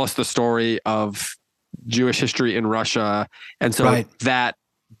doesn't tell us the story of Jewish history in Russia. And so that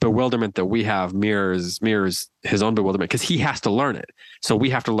bewilderment that we have mirrors his own bewilderment, because he has to learn it. So we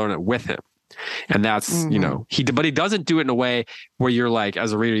have to learn it with him. And that's, but he doesn't do it in a way where you're like,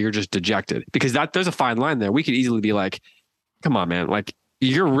 as a reader, you're just dejected, because there's a fine line there. We could easily be like, come on, man. Like,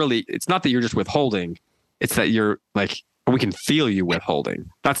 it's not that you're just withholding. It's that you're like, we can feel you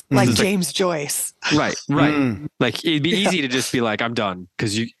withholding. That's like James Joyce. Right. Like, it'd be easy to just be like, I'm done,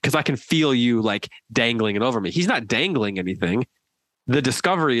 because I can feel you, like, dangling it over me. He's not dangling anything. The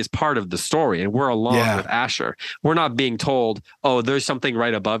discovery is part of the story, and we're along with Asher. We're not being told, oh, there's something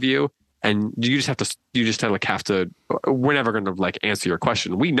right above you, and you just have to. We're never going to, like, answer your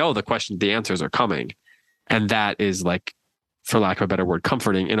question. We know the answers are coming, and that is, like, for lack of a better word,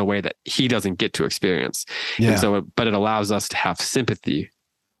 comforting in a way that he doesn't get to experience. And so, but it allows us to have sympathy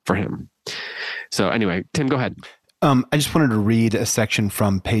for him. So anyway, Tim, go ahead. I just wanted to read a section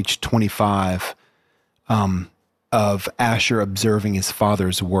from page 25 of Asher observing his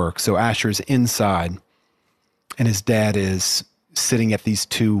father's work. So Asher's inside, and his dad is sitting at these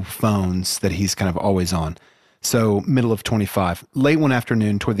two phones that he's kind of always on. So middle of 25. Late one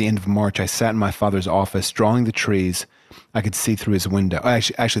afternoon, toward the end of March, I sat in my father's office, drawing the trees I could see through his window.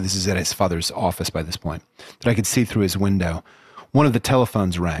 Actually, this is at his father's office by this point, that I could see through his window. One of the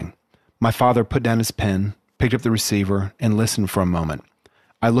telephones rang. My father put down his pen, picked up the receiver, and listened for a moment.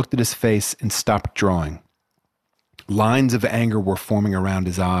 I looked at his face and stopped drawing. Lines of anger were forming around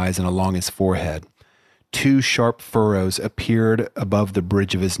his eyes and along his forehead. Two sharp furrows appeared above the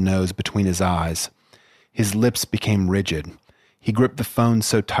bridge of his nose between his eyes. His lips became rigid. He gripped the phone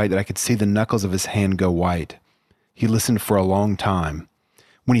so tight that I could see the knuckles of his hand go white. He listened for a long time.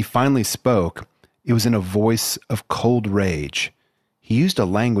 When he finally spoke, it was in a voice of cold rage. He used a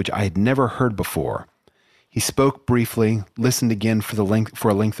language I had never heard before. He spoke briefly, listened again for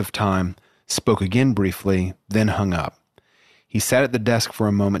a length of time, spoke again briefly, then hung up. He sat at the desk for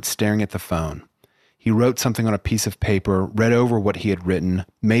a moment staring at the phone. He wrote something on a piece of paper, read over what he had written,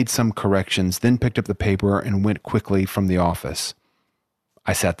 made some corrections, then picked up the paper and went quickly from the office.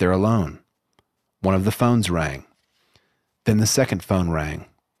 I sat there alone. One of the phones rang. Then the second phone rang.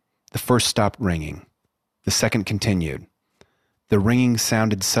 The first stopped ringing. The second continued. The ringing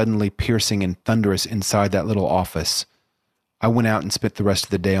sounded suddenly piercing and thunderous inside that little office. I went out and spent the rest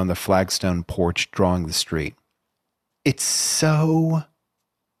of the day on the flagstone porch drawing the street. It's so...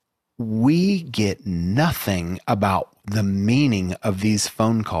 We get nothing about the meaning of these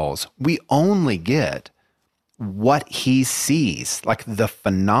phone calls. We only get what he sees, like the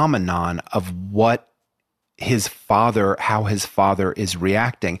phenomenon of what his father, how his father is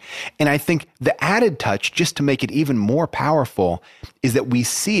reacting. And I think the added touch, just to make it even more powerful, is that we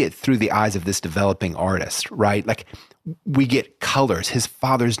see it through the eyes of this developing artist, right? Like we get colors, his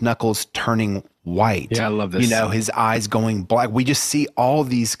father's knuckles turning white. Yeah, I love this. You know, his eyes going black. We just see all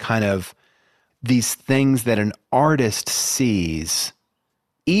these kind of, these things that an artist sees,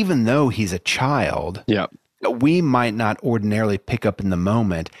 even though he's a child. Yeah. We might not ordinarily pick up in the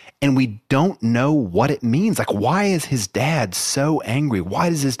moment, and we don't know what it means. Like, why is his dad so angry?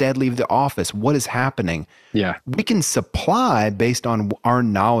 Why does his dad leave the office? What is happening? Yeah. We can supply, based on our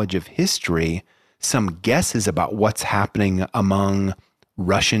knowledge of history, some guesses about what's happening among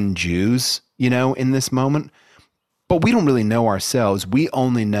Russian Jews, you know, in this moment. But we don't really know ourselves. We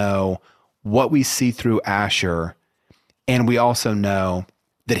only know what we see through Asher, and we also know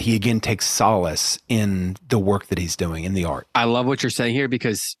that he again takes solace in the work that he's doing in the art. I love what you're saying here,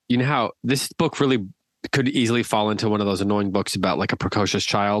 because you know how this book really could easily fall into one of those annoying books about like a precocious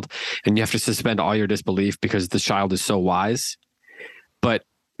child, and you have to suspend all your disbelief because the child is so wise. But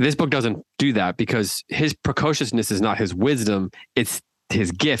this book doesn't do that, because his precociousness is not his wisdom, it's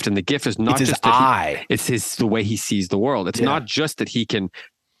his gift. And the gift is not it's just his eye. It's the way he sees the world. It's not just that he can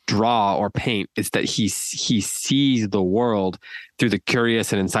draw or paint, it's that he sees the world through the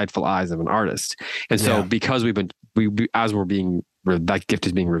curious and insightful eyes of an artist. And so because that gift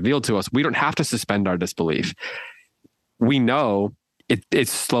is being revealed to us, we don't have to suspend our disbelief. We know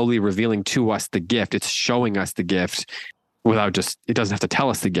it's slowly revealing to us the gift. It's showing us the gift without it doesn't have to tell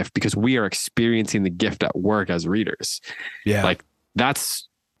us the gift, because we are experiencing the gift at work as readers. Yeah. Like that's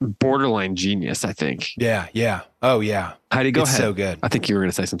borderline genius, I think. Yeah. Yeah. Oh yeah. Heidi, go it's ahead. So good. I think you were going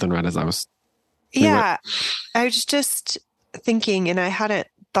to say something right as I was. Yeah. I was just thinking, and I hadn't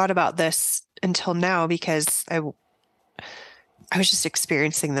thought about this until now because I was just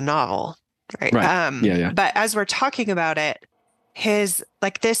experiencing the novel. Right. Yeah. But as we're talking about it,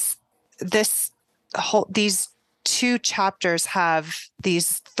 these two chapters have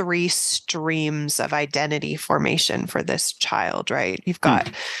these three streams of identity formation for this child, right? You've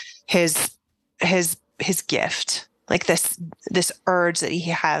got his gift, like this urge that he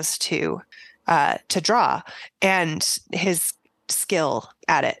has to draw, and his skill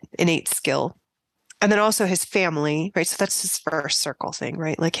at it, innate skill. And then also his family, right? So that's his first circle thing,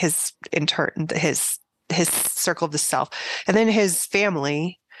 right? Like his circle of the self. And then his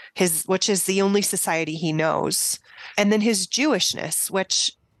family, which is the only society he knows. And then his Jewishness,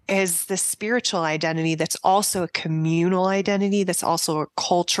 which is the spiritual identity that's also a communal identity, that's also a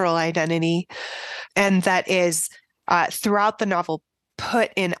cultural identity, and that is throughout the novel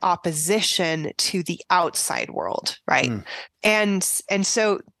put in opposition to the outside world, right? And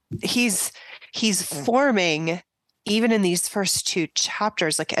so he's forming, even in these first two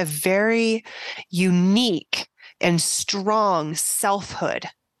chapters, like a very unique and strong selfhood.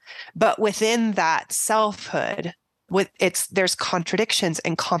 But within that selfhood, there's contradictions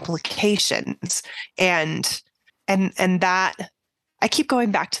and complications, and that I keep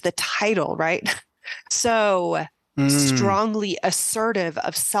going back to the title, right? So strongly assertive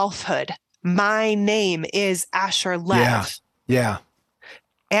of selfhood. My name is Asher Lev. Yeah.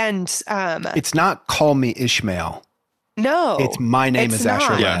 And it's not Call Me Ishmael. No, it's My Name is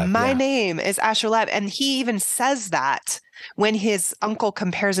Asher Lev. My name is Asher Lev. And he even says that when his uncle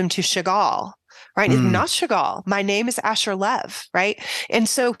compares him to Chagall, right? It's not Chagall. My name is Asher Lev, right? And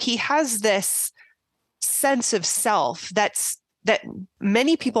so he has this sense of self that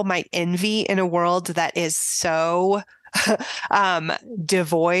many people might envy in a world that is so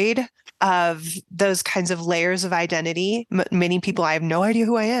devoid of those kinds of layers of identity. Many people, I have no idea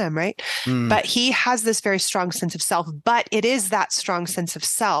who I am, right? But he has this very strong sense of self, but it is that strong sense of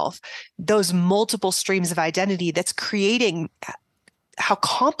self, those multiple streams of identity, that's creating how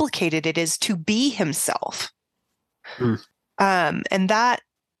complicated it is to be himself. And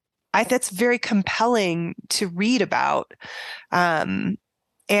that's very compelling to read about. And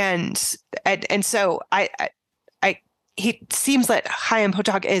And so he seems that Chaim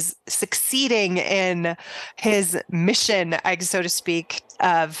Potok is succeeding in his mission, so to speak,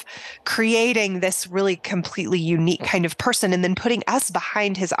 of creating this really completely unique kind of person and then putting us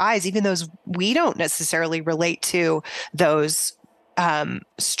behind his eyes, even though we don't necessarily relate to those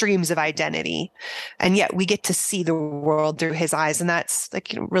streams of identity. And yet we get to see the world through his eyes. And that's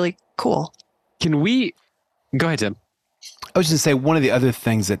like really cool. Can we go ahead, Tim? I was just going to say, one of the other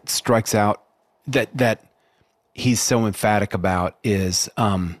things that strikes out that he's so emphatic about is,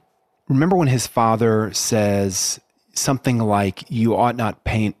 remember when his father says something like, you ought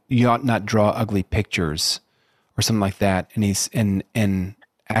not draw ugly pictures or something like that. And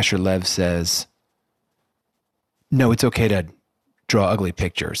Asher Lev says, no, it's okay to draw ugly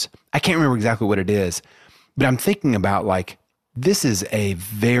pictures. I can't remember exactly what it is, but I'm thinking about like, this is a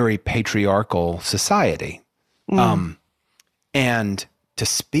very patriarchal society. And to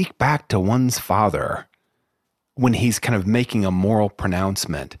speak back to one's father when he's kind of making a moral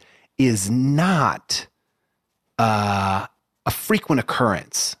pronouncement is not a frequent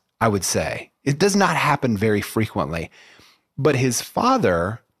occurrence, I would say. It does not happen very frequently. But his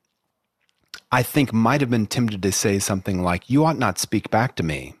father, I think, might have been tempted to say something like, you ought not speak back to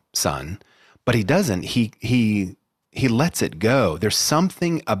me, son. But he doesn't. He lets it go. There's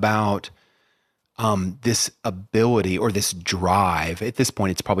something about this ability or this drive. At this point,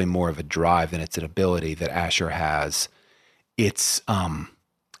 it's probably more of a drive than it's an ability that Asher has. It's a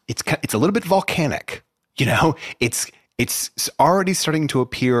little bit volcanic, you know. It's already starting to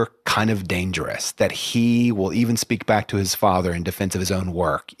appear kind of dangerous that he will even speak back to his father in defense of his own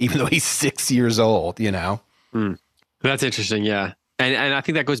work, even though he's 6 years old, you know. That's interesting, yeah. And I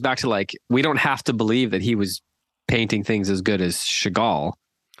think that goes back to like, we don't have to believe that he was painting things as good as Chagall,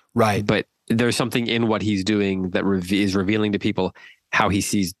 right? But there's something in what he's doing that is revealing to people how he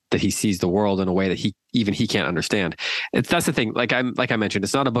sees the world in a way that he can't understand. That's the thing. Like I mentioned,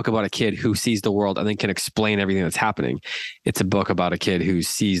 it's not a book about a kid who sees the world and then can explain everything that's happening. It's a book about a kid who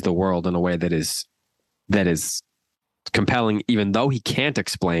sees the world in a way that is compelling, even though he can't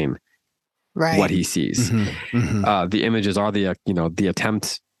explain what he sees. The images are the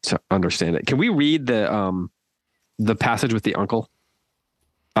attempt to understand it. Can we read the passage with the uncle?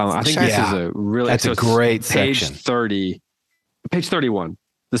 I think this is a really, that's a great page section. 30, page 31.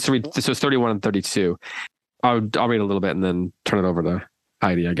 This was 31 and 32. I'll read a little bit and then turn it over to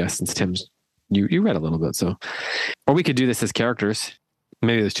Heidi, I guess, since you read a little bit. So, or we could do this as characters.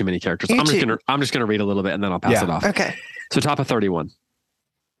 Maybe there's too many characters. I'm just gonna read a little bit and then I'll pass it off. Okay. So top of 31.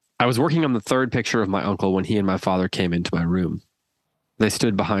 I was working on the third picture of my uncle when he and my father came into my room. They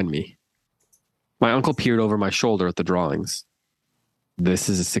stood behind me. My uncle peered over my shoulder at the drawings. This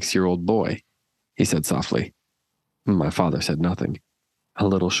is a 6-year-old boy, he said softly. My father said nothing. A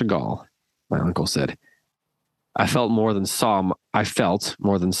little Chagall, my uncle said. I felt more than saw my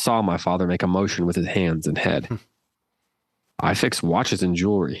father make a motion with his hands and head. I fix watches and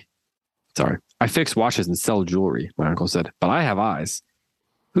sell jewelry, my uncle said, but I have eyes.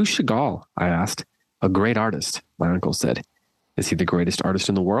 Who's Chagall? I asked. A great artist, my uncle said. Is he the greatest artist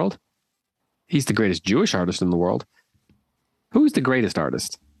in the world? He's the greatest Jewish artist in the world. Who's the greatest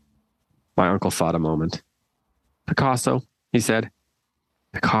artist? My uncle thought a moment. Picasso, he said.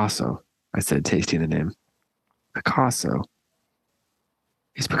 Picasso, I said, tasting the name. Picasso.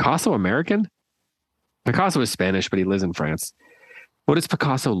 Is Picasso American? Picasso is Spanish, but he lives in France. What does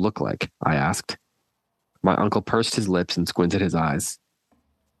Picasso look like? I asked. My uncle pursed his lips and squinted his eyes.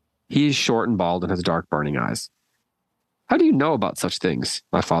 He is short and bald and has dark, burning eyes. How do you know about such things?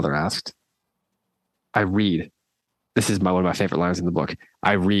 My father asked. I read. This is one of my favorite lines in the book.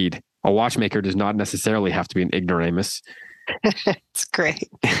 I read. A watchmaker does not necessarily have to be an ignoramus. It's great.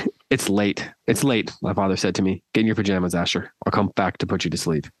 It's late. It's late, my father said to me. Get in your pajamas, Asher. I'll come back to put you to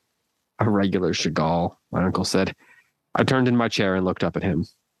sleep. A regular Chagall, my uncle said. I turned in my chair and looked up at him.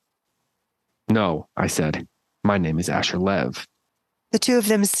 No, I said. My name is Asher Lev. The two of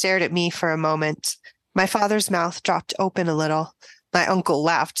them stared at me for a moment. My father's mouth dropped open a little. My uncle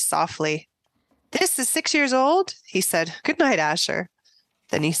laughed softly. This is 6 years old, he said. Good night, Asher.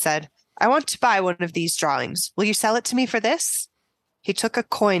 Then he said, I want to buy one of these drawings. Will you sell it to me for this? He took a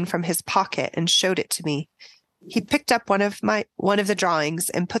coin from his pocket and showed it to me. He picked up one of the drawings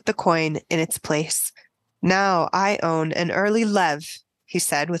and put the coin in its place. Now I own an early Lev, he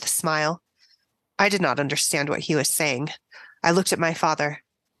said with a smile. I did not understand what he was saying. I looked at my father.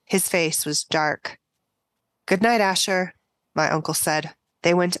 His face was dark. Good night, Asher, my uncle said.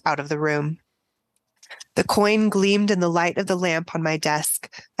 They went out of the room. The coin gleamed in the light of the lamp on my desk.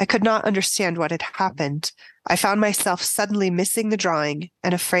 I could not understand what had happened. I found myself suddenly missing the drawing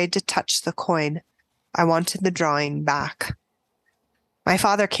and afraid to touch the coin. I wanted the drawing back. My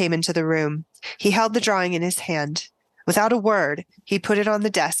father came into the room. He held the drawing in his hand. Without a word, he put it on the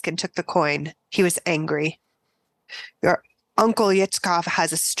desk and took the coin. He was angry. Your Uncle Yitzkov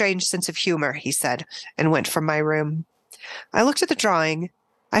has a strange sense of humor, he said, and went from my room. I looked at the drawing.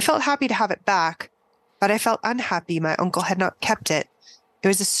 I felt happy to have it back, but I felt unhappy my uncle had not kept it. It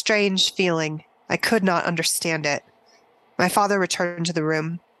was a strange feeling. I could not understand it. My father returned to the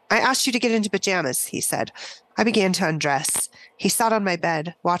room. I asked you to get into pajamas, he said. I began to undress. He sat on my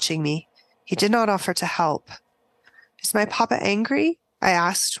bed, watching me. He did not offer to help. Is my papa angry? I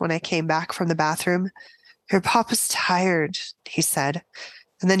asked when I came back from the bathroom. Your papa's tired, he said.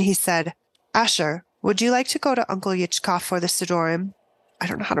 And then he said, Asher, would you like to go to Uncle Yitzkov for the Sidorim? I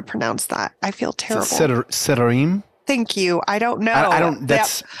don't know how to pronounce that. I feel terrible. Sidorim? Thank you. I don't know. I don't,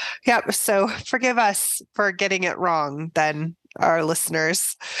 that's... Yep. So forgive us for getting it wrong then, our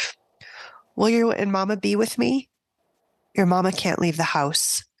listeners. Will you and Mama be with me? Your Mama can't leave the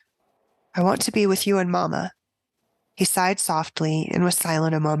house. I want to be with you and Mama. He sighed softly and was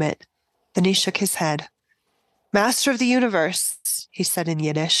silent a moment. Then he shook his head. Master of the universe, he said in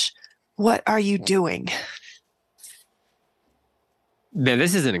Yiddish, what are you doing? Man,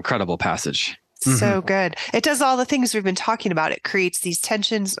 this is an incredible passage. So good. It does all the things we've been talking about. It creates these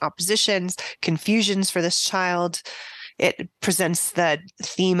tensions, oppositions, confusions for this child. It presents the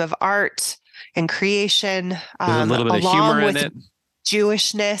theme of art and creation. There's a little bit of humor in it.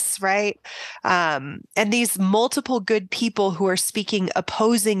 Jewishness, right? And these multiple good people who are speaking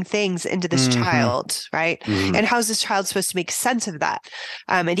opposing things into this child, right? And how's this child supposed to make sense of that?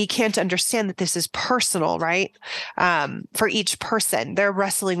 And he can't understand that this is personal, right? For each person, they're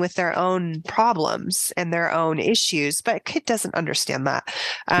wrestling with their own problems and their own issues, but a kid doesn't understand that.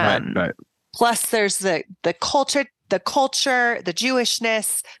 Right. Plus, there's the culture, the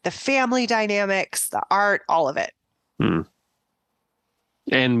Jewishness, the family dynamics, the art, all of it.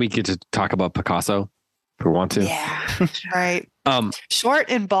 And we get to talk about Picasso if we want to. Yeah, right. Short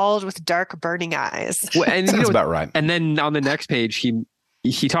and bald with dark burning eyes. Well, and Sounds about right. And then on the next page,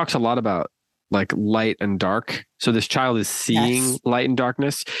 he talks a lot about like light and dark. So this child is seeing light and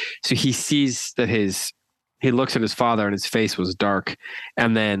darkness. So he sees that he looks at his father and his face was dark,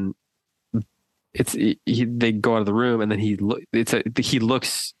 and then they go out of the room, and then he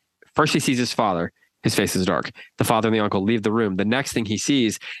looks. First, he sees his father. His face is dark. The father and the uncle leave the room. The next thing he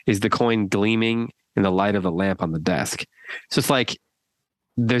sees is the coin gleaming in the light of the lamp on the desk. So it's like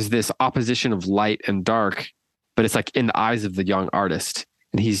there's this opposition of light and dark, but it's like in the eyes of the young artist.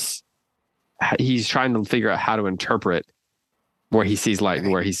 And he's trying to figure out how to interpret where he sees light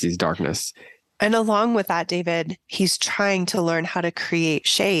and where he sees darkness. And along with that, David, he's trying to learn how to create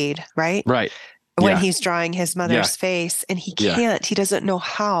shade, right? Right. When he's drawing his mother's face, and he can't, he doesn't know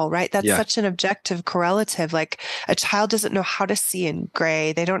how, right? That's such an objective correlative. Like a child doesn't know how to see in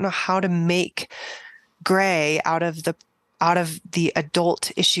gray. They don't know how to make gray out of the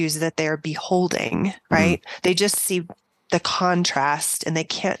adult issues that they're beholding, right? They just see the contrast and they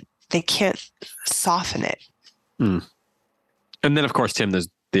can't soften it. And then of course, Tim, there's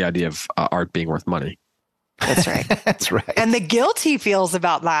the idea of art being worth money. That's right. That's right. And the guilt he feels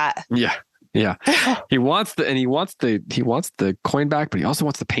about that. Yeah. He wants the coin back, but he also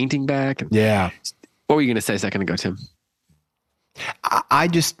wants the painting back. And what were you going to say a second ago, Tim? I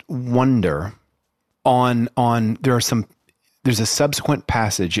just wonder there's a subsequent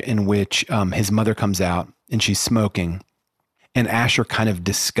passage in which his mother comes out and she's smoking, and Asher kind of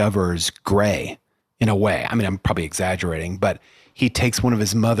discovers gray in a way. I mean, I'm probably exaggerating, but he takes one of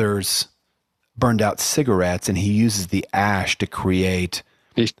his mother's burned out cigarettes and he uses the ash to create.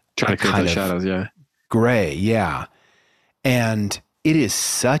 He's trying to create those shadows, gray, and it is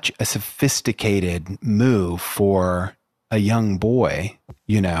such a sophisticated move for a young boy,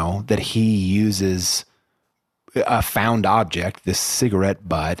 that he uses a found object, this cigarette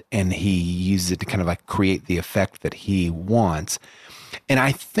butt, and he uses it to kind of like create the effect that he wants. And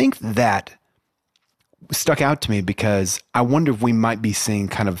I think that stuck out to me because I wonder if we might be seeing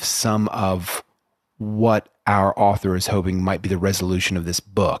kind of some of what our author is hoping might be the resolution of this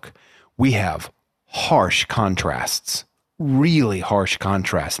book. We have harsh contrasts, really harsh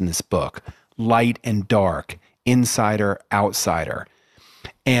contrasts in this book, light and dark, insider, outsider.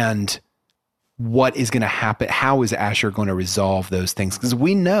 And what is going to happen? How is Asher going to resolve those things? Because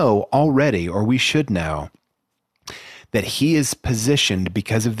we know already, or we should know, that he is positioned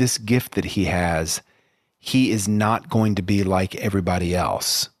because of this gift that he has. He is not going to be like everybody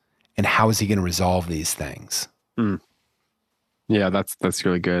else. And how is he going to resolve these things? Yeah, that's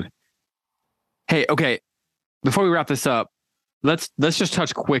really good. Hey, okay. Before we wrap this up, let's just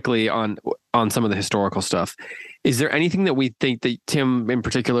touch quickly on some of the historical stuff. Is there anything that we think that Tim in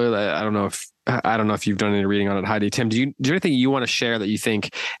particular, that I don't know if you've done any reading on it, Heidi, Tim, do you anything you want to share that you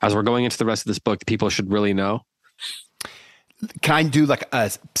think as we're going into the rest of this book, people should really know? Can I do like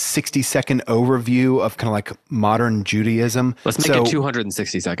a 60-second overview of kind of like modern Judaism? Let's make it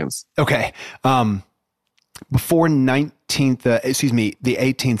 260 seconds. Okay. Before the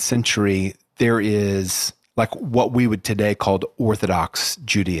 18th century, there is like what we would today call Orthodox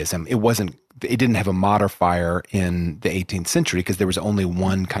Judaism. It didn't have a modifier in the 18th century because there was only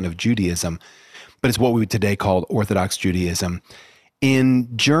one kind of Judaism, but it's what we would today call Orthodox Judaism. In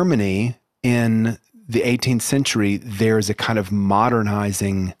Germany, in the 18th century, there's a kind of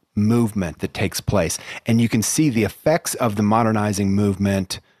modernizing movement that takes place. And you can see the effects of the modernizing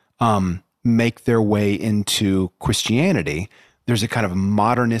movement make their way into Christianity. There's a kind of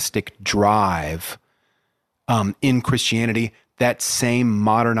modernistic drive in Christianity. That same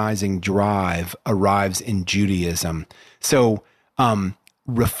modernizing drive arrives in Judaism. So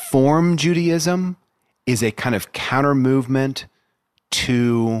Reform Judaism is a kind of counter movement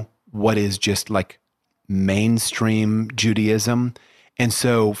to what is just like mainstream Judaism. And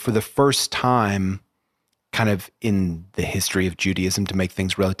so for the first time, kind of in the history of Judaism, to make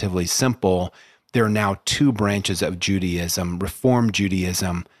things relatively simple, there are now two branches of Judaism: Reform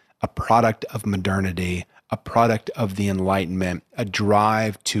Judaism, a product of modernity, a product of the Enlightenment, a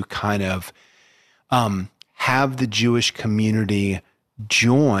drive to kind of have the Jewish community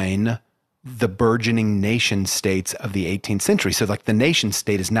join the burgeoning nation states of the 18th century. So like the nation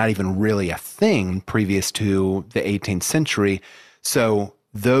state is not even really a thing previous to the 18th century. So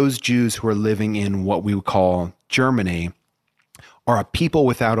those Jews who are living in what we would call Germany are a people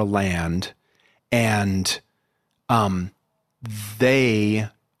without a land, and they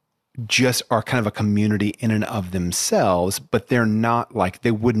just are kind of a community in and of themselves, but they're not like,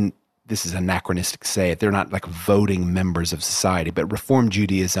 they wouldn't, this is anachronistic to say it, they're not like voting members of society. But Reform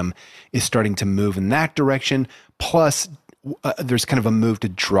Judaism is starting to move in that direction. Plus, there's kind of a move to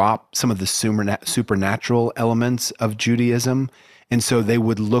drop some of the supernatural elements of Judaism. And so they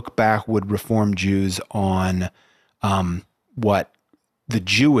would look back, would Reform Jews, on what the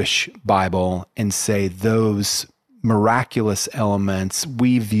Jewish Bible and say those miraculous elements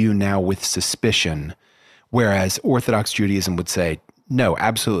we view now with suspicion, whereas Orthodox Judaism would say, no,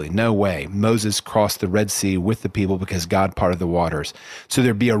 absolutely, no way. Moses crossed the Red Sea with the people because God parted the waters. So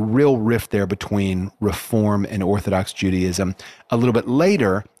there'd be a real rift there between Reform and Orthodox Judaism. A little bit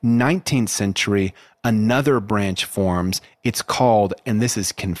later, 19th century, another branch forms. It's called, and this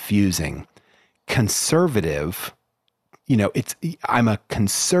is confusing, conservative. You know, I'm a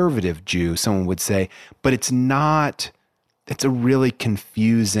conservative Jew, someone would say, but it's not. It's a really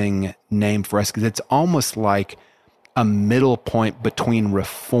confusing name for us because it's almost like a middle point between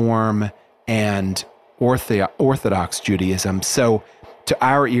Reform and Orthodox Judaism. So to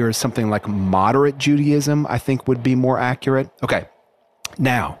our ears, something like moderate Judaism, I think, would be more accurate. Okay.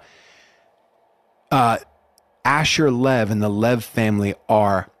 Now, Asher Lev and the Lev family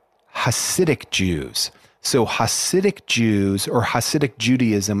are Hasidic Jews. So Hasidic Jews, or Hasidic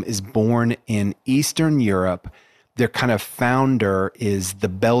Judaism, is born in Eastern Europe. Their kind of founder is the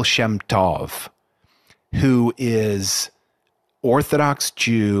Baal Shem Tov, who is Orthodox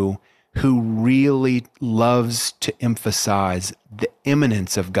Jew, who really loves to emphasize the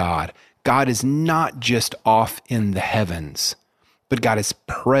immanence of God. God is not just off in the heavens, but God is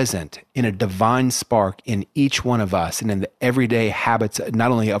present in a divine spark in each one of us and in the everyday habits,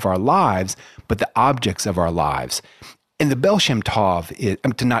 not only of our lives, but the objects of our lives. And the Baal Shem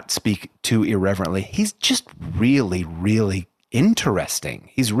Tov, to not speak too irreverently, he's just really, really interesting.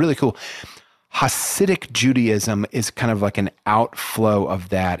 He's really cool. Hasidic Judaism is kind of like an outflow of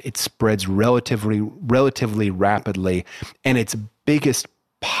that. It spreads relatively rapidly, and its biggest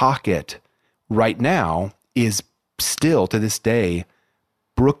pocket right now is still, to this day,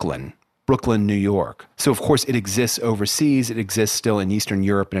 Brooklyn, New York. So, of course, it exists overseas. It exists still in Eastern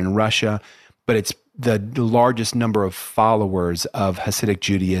Europe and in Russia, but it's the largest number of followers of Hasidic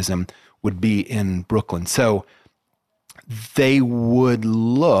Judaism would be in Brooklyn. So they would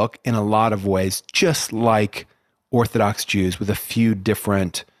look in a lot of ways just like Orthodox Jews, with a few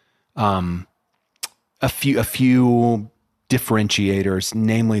different, a few differentiators,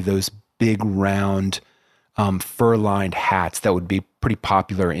 namely those big round fur-lined hats that would be pretty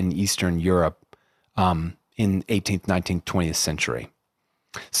popular in Eastern Europe in 18th, 19th, 20th century.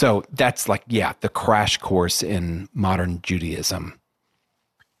 So that's like, yeah, the crash course in modern Judaism.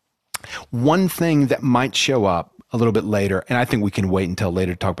 One thing that might show up a little bit later, and I think we can wait until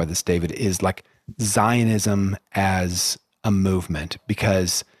later to talk about this, David, is like Zionism as a movement,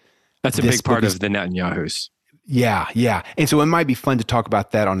 because that's a big part of the Netanyahus. Yeah, yeah. And so it might be fun to talk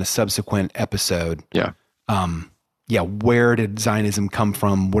about that on a subsequent episode. Yeah. Where did Zionism come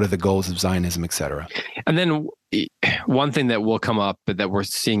from? What are the goals of Zionism, et cetera? And then one thing that will come up, but that we're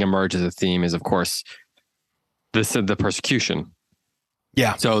seeing emerge as a theme is, of course, the persecution.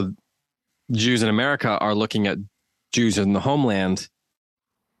 Yeah. So Jews in America are looking at Jews in the homeland,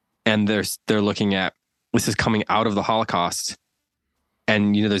 and they're looking at, this is coming out of the Holocaust.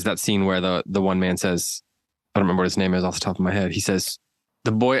 And, there's that scene where the one man says, I don't remember what his name is off the top of my head. He says,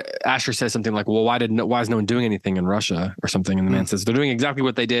 the boy, Asher says something like, well, why is no one doing anything in Russia or something? And the man says, they're doing exactly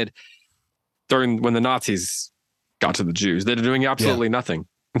what they did when the Nazis got to the Jews. They're doing absolutely nothing.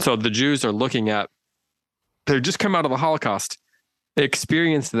 And so the Jews are looking at, they just come out of the Holocaust. They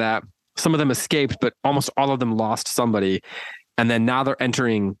experienced that. Some of them escaped, but almost all of them lost somebody. And then now they're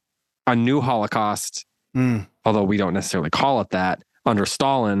entering a new Holocaust, although we don't necessarily call it that, under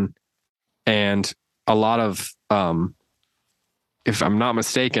Stalin. And a lot of, if I'm not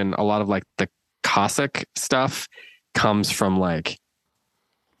mistaken, a lot of like the Cossack stuff comes from like,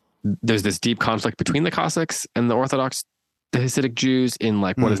 there's this deep conflict between the Cossacks and the Hasidic Jews in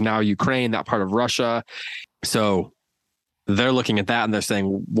like what is now Ukraine, that part of Russia. So they're looking at that and they're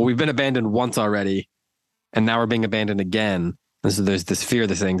saying, well, we've been abandoned once already, and now we're being abandoned again. And so there's this fear,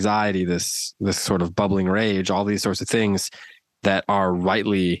 this anxiety, this sort of bubbling rage, all these sorts of things that are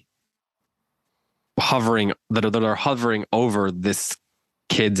rightly hovering over this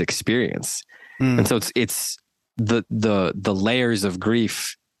kid's experience. And so it's the layers of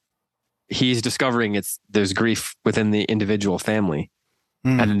grief. He's discovering there's grief within the individual family,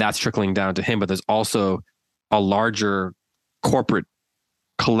 and then that's trickling down to him. But there's also a larger corporate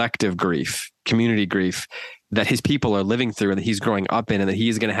collective grief, community grief that his people are living through and that he's growing up in, and that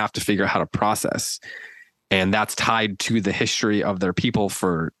he's going to have to figure out how to process. And that's tied to the history of their people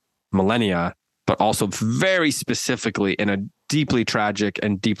for millennia, but also very specifically in a deeply tragic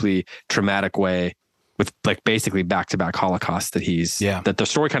and deeply traumatic way, with like basically back-to-back Holocausts that the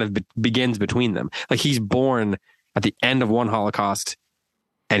story kind of begins between them. Like he's born at the end of one Holocaust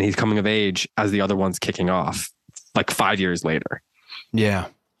and he's coming of age as the other one's kicking off like 5 years later. Yeah.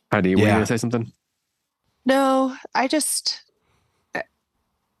 Heidi, were you going to say something? No,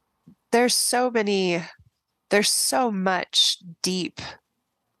 there's so much deep,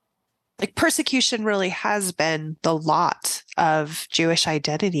 like persecution really has been the lot of Jewish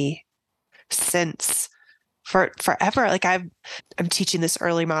identity since forever. Like I'm teaching this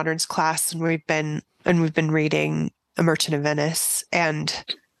early moderns class, and we've been reading A Merchant of Venice and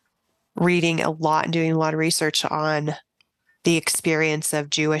reading a lot and doing a lot of research on the experience of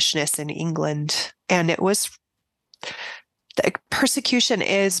Jewishness in England. And it was, persecution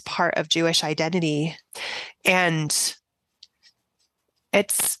is part of Jewish identity. And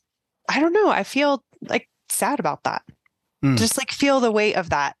it's, I don't know, I feel like sad about that. Just like feel the weight of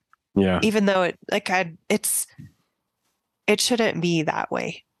that. Yeah. Even though it shouldn't be that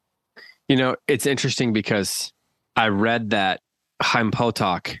way. It's interesting because I read that Chaim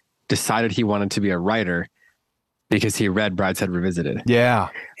Potok decided he wanted to be a writer because he read Brideshead Revisited. Yeah.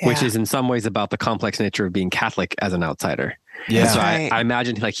 Which is in some ways about the complex nature of being Catholic as an outsider. Yeah. So I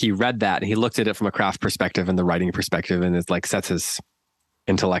imagine like he read that and he looked at it from a craft perspective and the writing perspective, and it's like sets his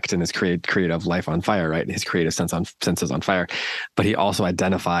intellect and his creative life on fire, right? His creative senses on fire. But he also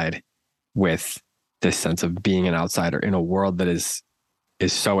identified with this sense of being an outsider in a world that is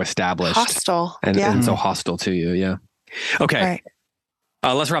so established, hostile, and so hostile to you. Yeah. Okay. Right.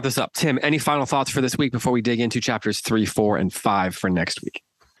 Let's wrap this up. Tim, any final thoughts for this week before we dig into chapters 3, 4, and 5 for next week?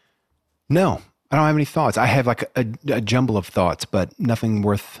 No, I don't have any thoughts. I have like a jumble of thoughts, but nothing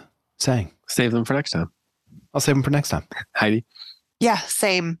worth saying. Save them for next time. I'll save them for next time. Heidi? Yeah,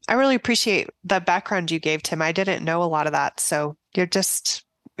 same. I really appreciate the background you gave, Tim. I didn't know a lot of that. So you're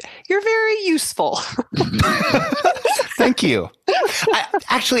very useful. Thank you.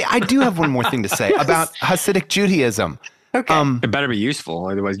 I do have one more thing to say about Hasidic Judaism. Okay. It better be useful,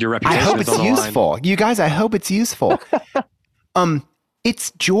 otherwise your reputation I hope is it's on the useful. line. You guys, I hope it's useful.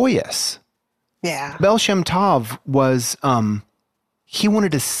 It's joyous. Yeah. Baal Shem Tov was, he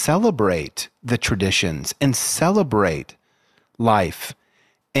wanted to celebrate the traditions and celebrate life.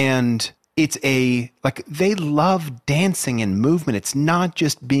 And it's they love dancing and movement. It's not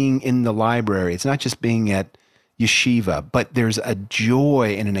just being in the library. It's not just being at yeshiva, but there's a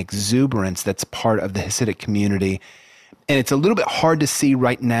joy and an exuberance that's part of the Hasidic community. And it's a little bit hard to see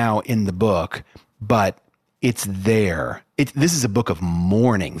right now in the book, but it's there. This is a book of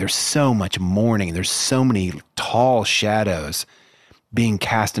mourning. There's so much mourning. There's so many tall shadows being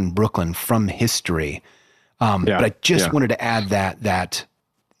cast in Brooklyn from history. But I just wanted to add that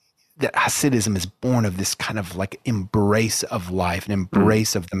Hasidism is born of this kind of like embrace of life, an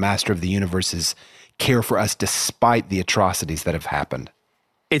embrace of the master of the universe's care for us despite the atrocities that have happened.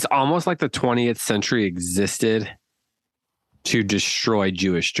 It's almost like the 20th century existed to destroy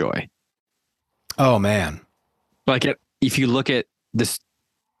Jewish joy. Oh, man. Like if you look at the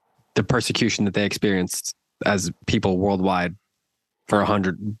persecution that they experienced as people worldwide for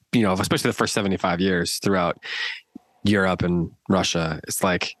 100, especially the first 75 years throughout Europe and Russia, it's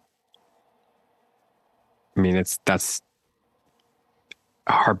like, I mean, that's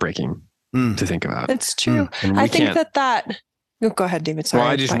heartbreaking to think about. It's true. I think that go ahead, David.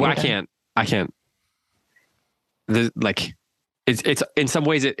 Sorry. Well, I can't. It's in some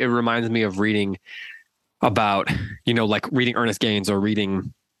ways it reminds me of reading about, like reading Ernest Gaines or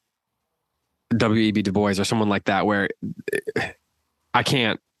reading W.E.B. Du Bois or someone like that, where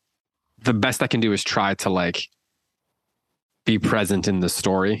the best I can do is try to like be present in the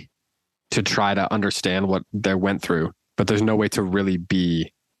story to try to understand what they went through, but there's no way to really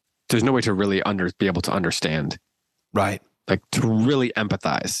be able to understand. Right. Like to really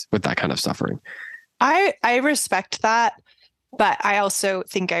empathize with that kind of suffering. I respect that, but I also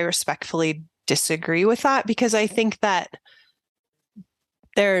think I respectfully disagree with that, because I think that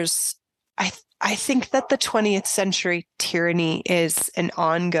I think that the 20th century tyranny is an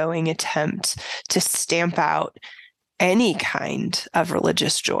ongoing attempt to stamp out any kind of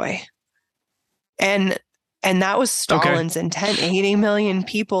religious joy. And that was Stalin's intent. 80 million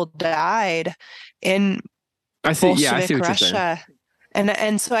people died in Bolshevik Russia.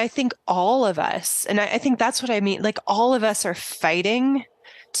 And so I think all of us, and I think that's what I mean, like all of us are fighting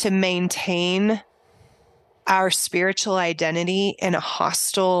to maintain our spiritual identity in a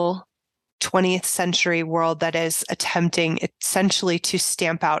hostile 20th century world that is attempting essentially to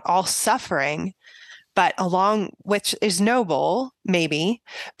stamp out all suffering, but which is noble, maybe,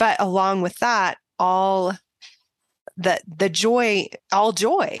 but along with that, all the joy, all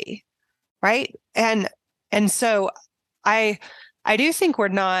joy, right? And so I do think we're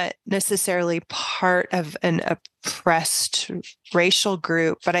not necessarily part of an oppressed racial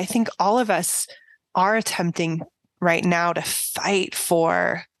group, but I think all of us are attempting right now to fight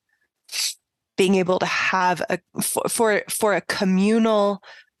for being able to have for a communal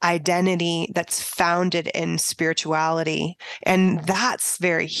identity that's founded in spirituality. And that's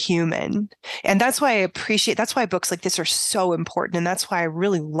very human. And that's why that's why books like this are so important. And that's why I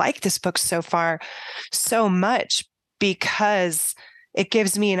really like this book so far so much, because it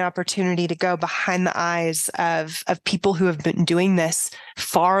gives me an opportunity to go behind the eyes of people who have been doing this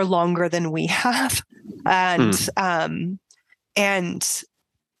far longer than we have. And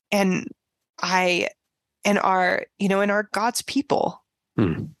our God's people.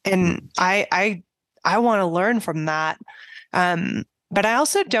 And I want to learn from that. But I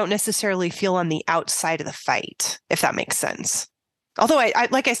also don't necessarily feel on the outside of the fight, if that makes sense. Although I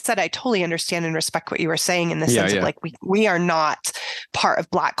like I said, I totally understand and respect what you were saying in the sense of like, we are not part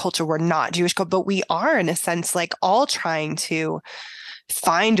of Black culture. We're not Jewish culture, but we are in a sense, like all trying to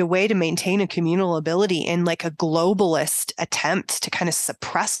find a way to maintain a communal ability in like a globalist attempt to kind of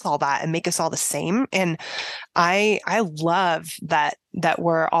suppress all that and make us all the same. And I love that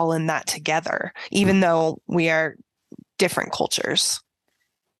we're all in that together, even though we are different cultures.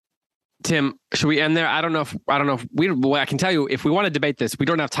 Tim, should we end there? I don't know if I can tell you, if we want to debate this, we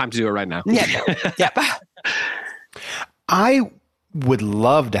don't have time to do it right now. Yep. I would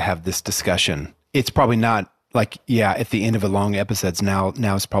love to have this discussion. It's probably not like, at the end of a long episodes now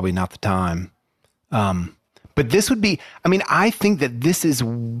is probably not the time. But this would be, I think that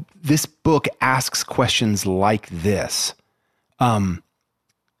this book asks questions like this.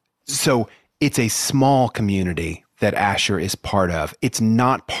 So it's a small community that Asher is part of. It's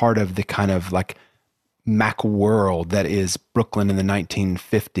not part of the kind of like Mac world that is Brooklyn in the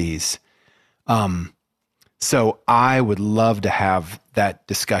 1950s. So I would love to have that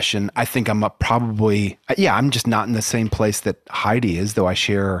discussion. I think I'm I'm just not in the same place that Heidi is, though I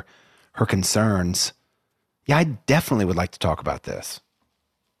share her concerns. Yeah, I definitely would like to talk about this.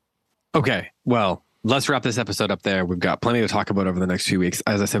 Okay, well, let's wrap this episode up there. We've got plenty to talk about over the next few weeks.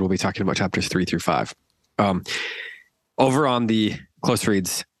 As I said, we'll be talking about chapters 3 through 5. Over on the Close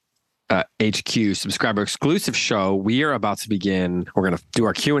Reads HQ subscriber exclusive show, we are about to begin. We're going to do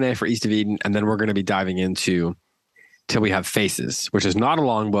our Q&A for East of Eden, and then we're going to be diving into Till We Have Faces, which is not a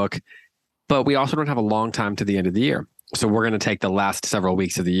long book, but we also don't have a long time to the end of the year. So we're going to take the last several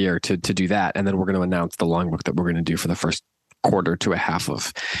weeks of the year to do that. And then we're going to announce the long book that we're going to do for the first quarter to a half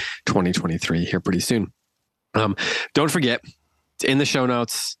of 2023 here pretty soon. Don't forget, it's in the show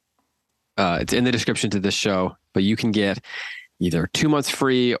notes. It's in the description to this show, but you can get either 2 months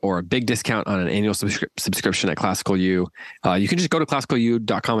free or a big discount on an annual subscription at Classical U. You can just go to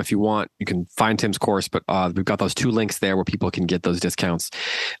classicalu.com if you want. You can find Tim's course, but we've got those 2 links there where people can get those discounts.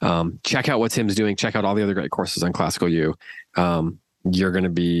 Check out what Tim's doing. Check out all the other great courses on Classical U. You're going to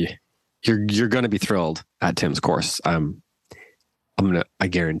be thrilled at Tim's course. I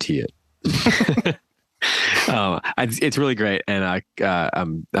guarantee it. It's really great, and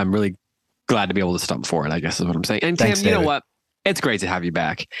I'm really glad to be able to stump for it, I guess is what I'm saying. And Thanks, Tim, you David. know what? It's great to have you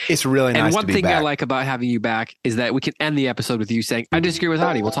back. It's really nice and one to be thing back. I like about having you back is that we can end the episode with you saying, I disagree with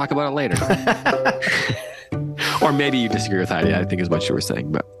Heidi. We'll talk about it later. Or maybe you disagree with Heidi, I think is what you were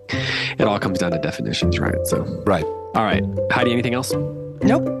saying. But it all comes down to definitions, right? So, Right. all right. Heidi, anything else?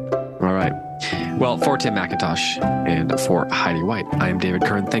 Nope. All right. Well, for Tim McIntosh and for Heidi White, I am David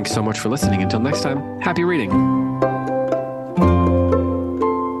Kern. Thanks so much for listening. Until next time, happy reading.